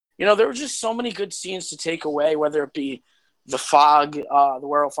there were just so many good scenes to take away, whether it be the fog, the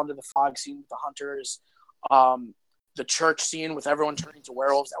werewolf under the fog scene with the hunters, the church scene with everyone turning to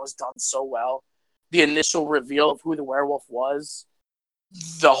werewolves. That was done so well. The initial reveal of who the werewolf was,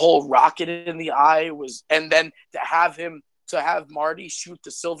 the whole rocket in the eye was, and then to have Marty shoot the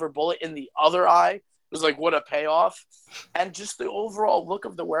silver bullet in the other eye was like, what a payoff. And just the overall look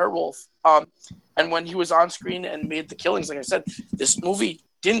of the werewolf. And when he was on screen and made the killings, like I said, this movie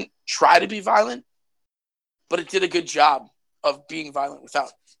didn't try to be violent, but it did a good job of being violent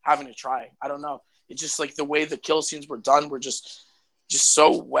without having to try. I don't know. It's just like the way the kill scenes were done were just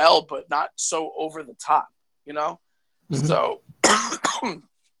so well, but not so over the top, Mm-hmm. So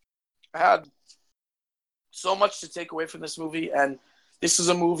I had so much to take away from this movie, and this is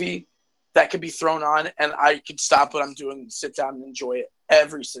a movie that could be thrown on and I could stop what I'm doing and sit down and enjoy it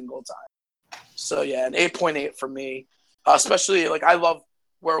every single time. So yeah, an 8.8 for me, especially like I love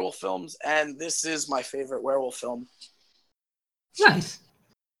werewolf films, and this is my favorite werewolf film. Nice.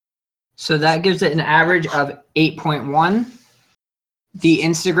 So that gives it an average of 8.1. The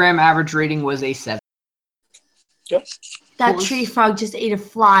Instagram average rating was a 7. Yep. That tree frog just ate a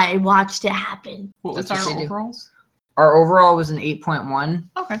fly. I watched it happen. What was our overalls? Our overall was an 8.1.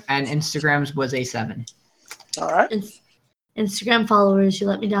 Okay. And Instagram's was a 7. All right. Instagram followers, you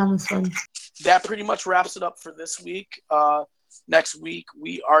let me down this one. That pretty much wraps it up for this week. Next week,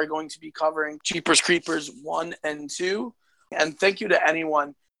 we are going to be covering Jeepers Creepers 1 and 2. And thank you to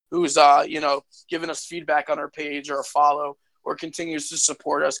anyone who's, given us feedback on our page or a follow or continues to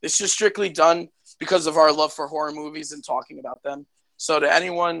support us. It's just strictly done because of our love for horror movies and talking about them. So to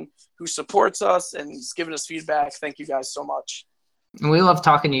anyone who supports us and is giving us feedback, thank you guys so much. And we love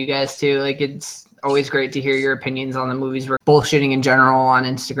talking to you guys too. Like, it's always great to hear your opinions on the movies. We're bullshitting in general on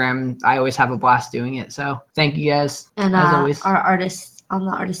Instagram. I always have a blast doing it. So thank you guys. And as always. Our artists on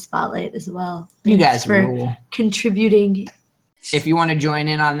the Artist Spotlight as well. You guys for rule. Contributing. If you want to join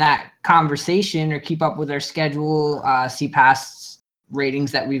in on that conversation or keep up with our schedule, see past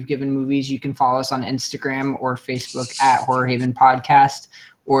ratings that we've given movies, you can follow us on Instagram or Facebook at Horror Haven Podcast,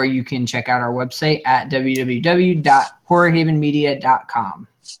 or you can check out our website at www.horrorhavenmedia.com.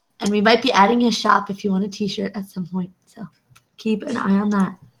 And we might be adding a shop if you want a t-shirt at some point. So keep an eye on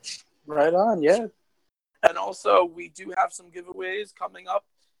that. Right on, yeah. And also, we do have some giveaways coming up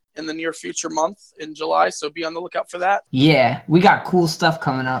in the near future month in July, so be on the lookout for that. Yeah, we got cool stuff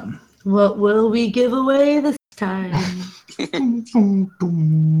coming up. What will we give away this time?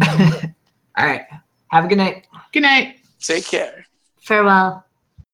 All right. Have a good night. Good night. Take care. Farewell.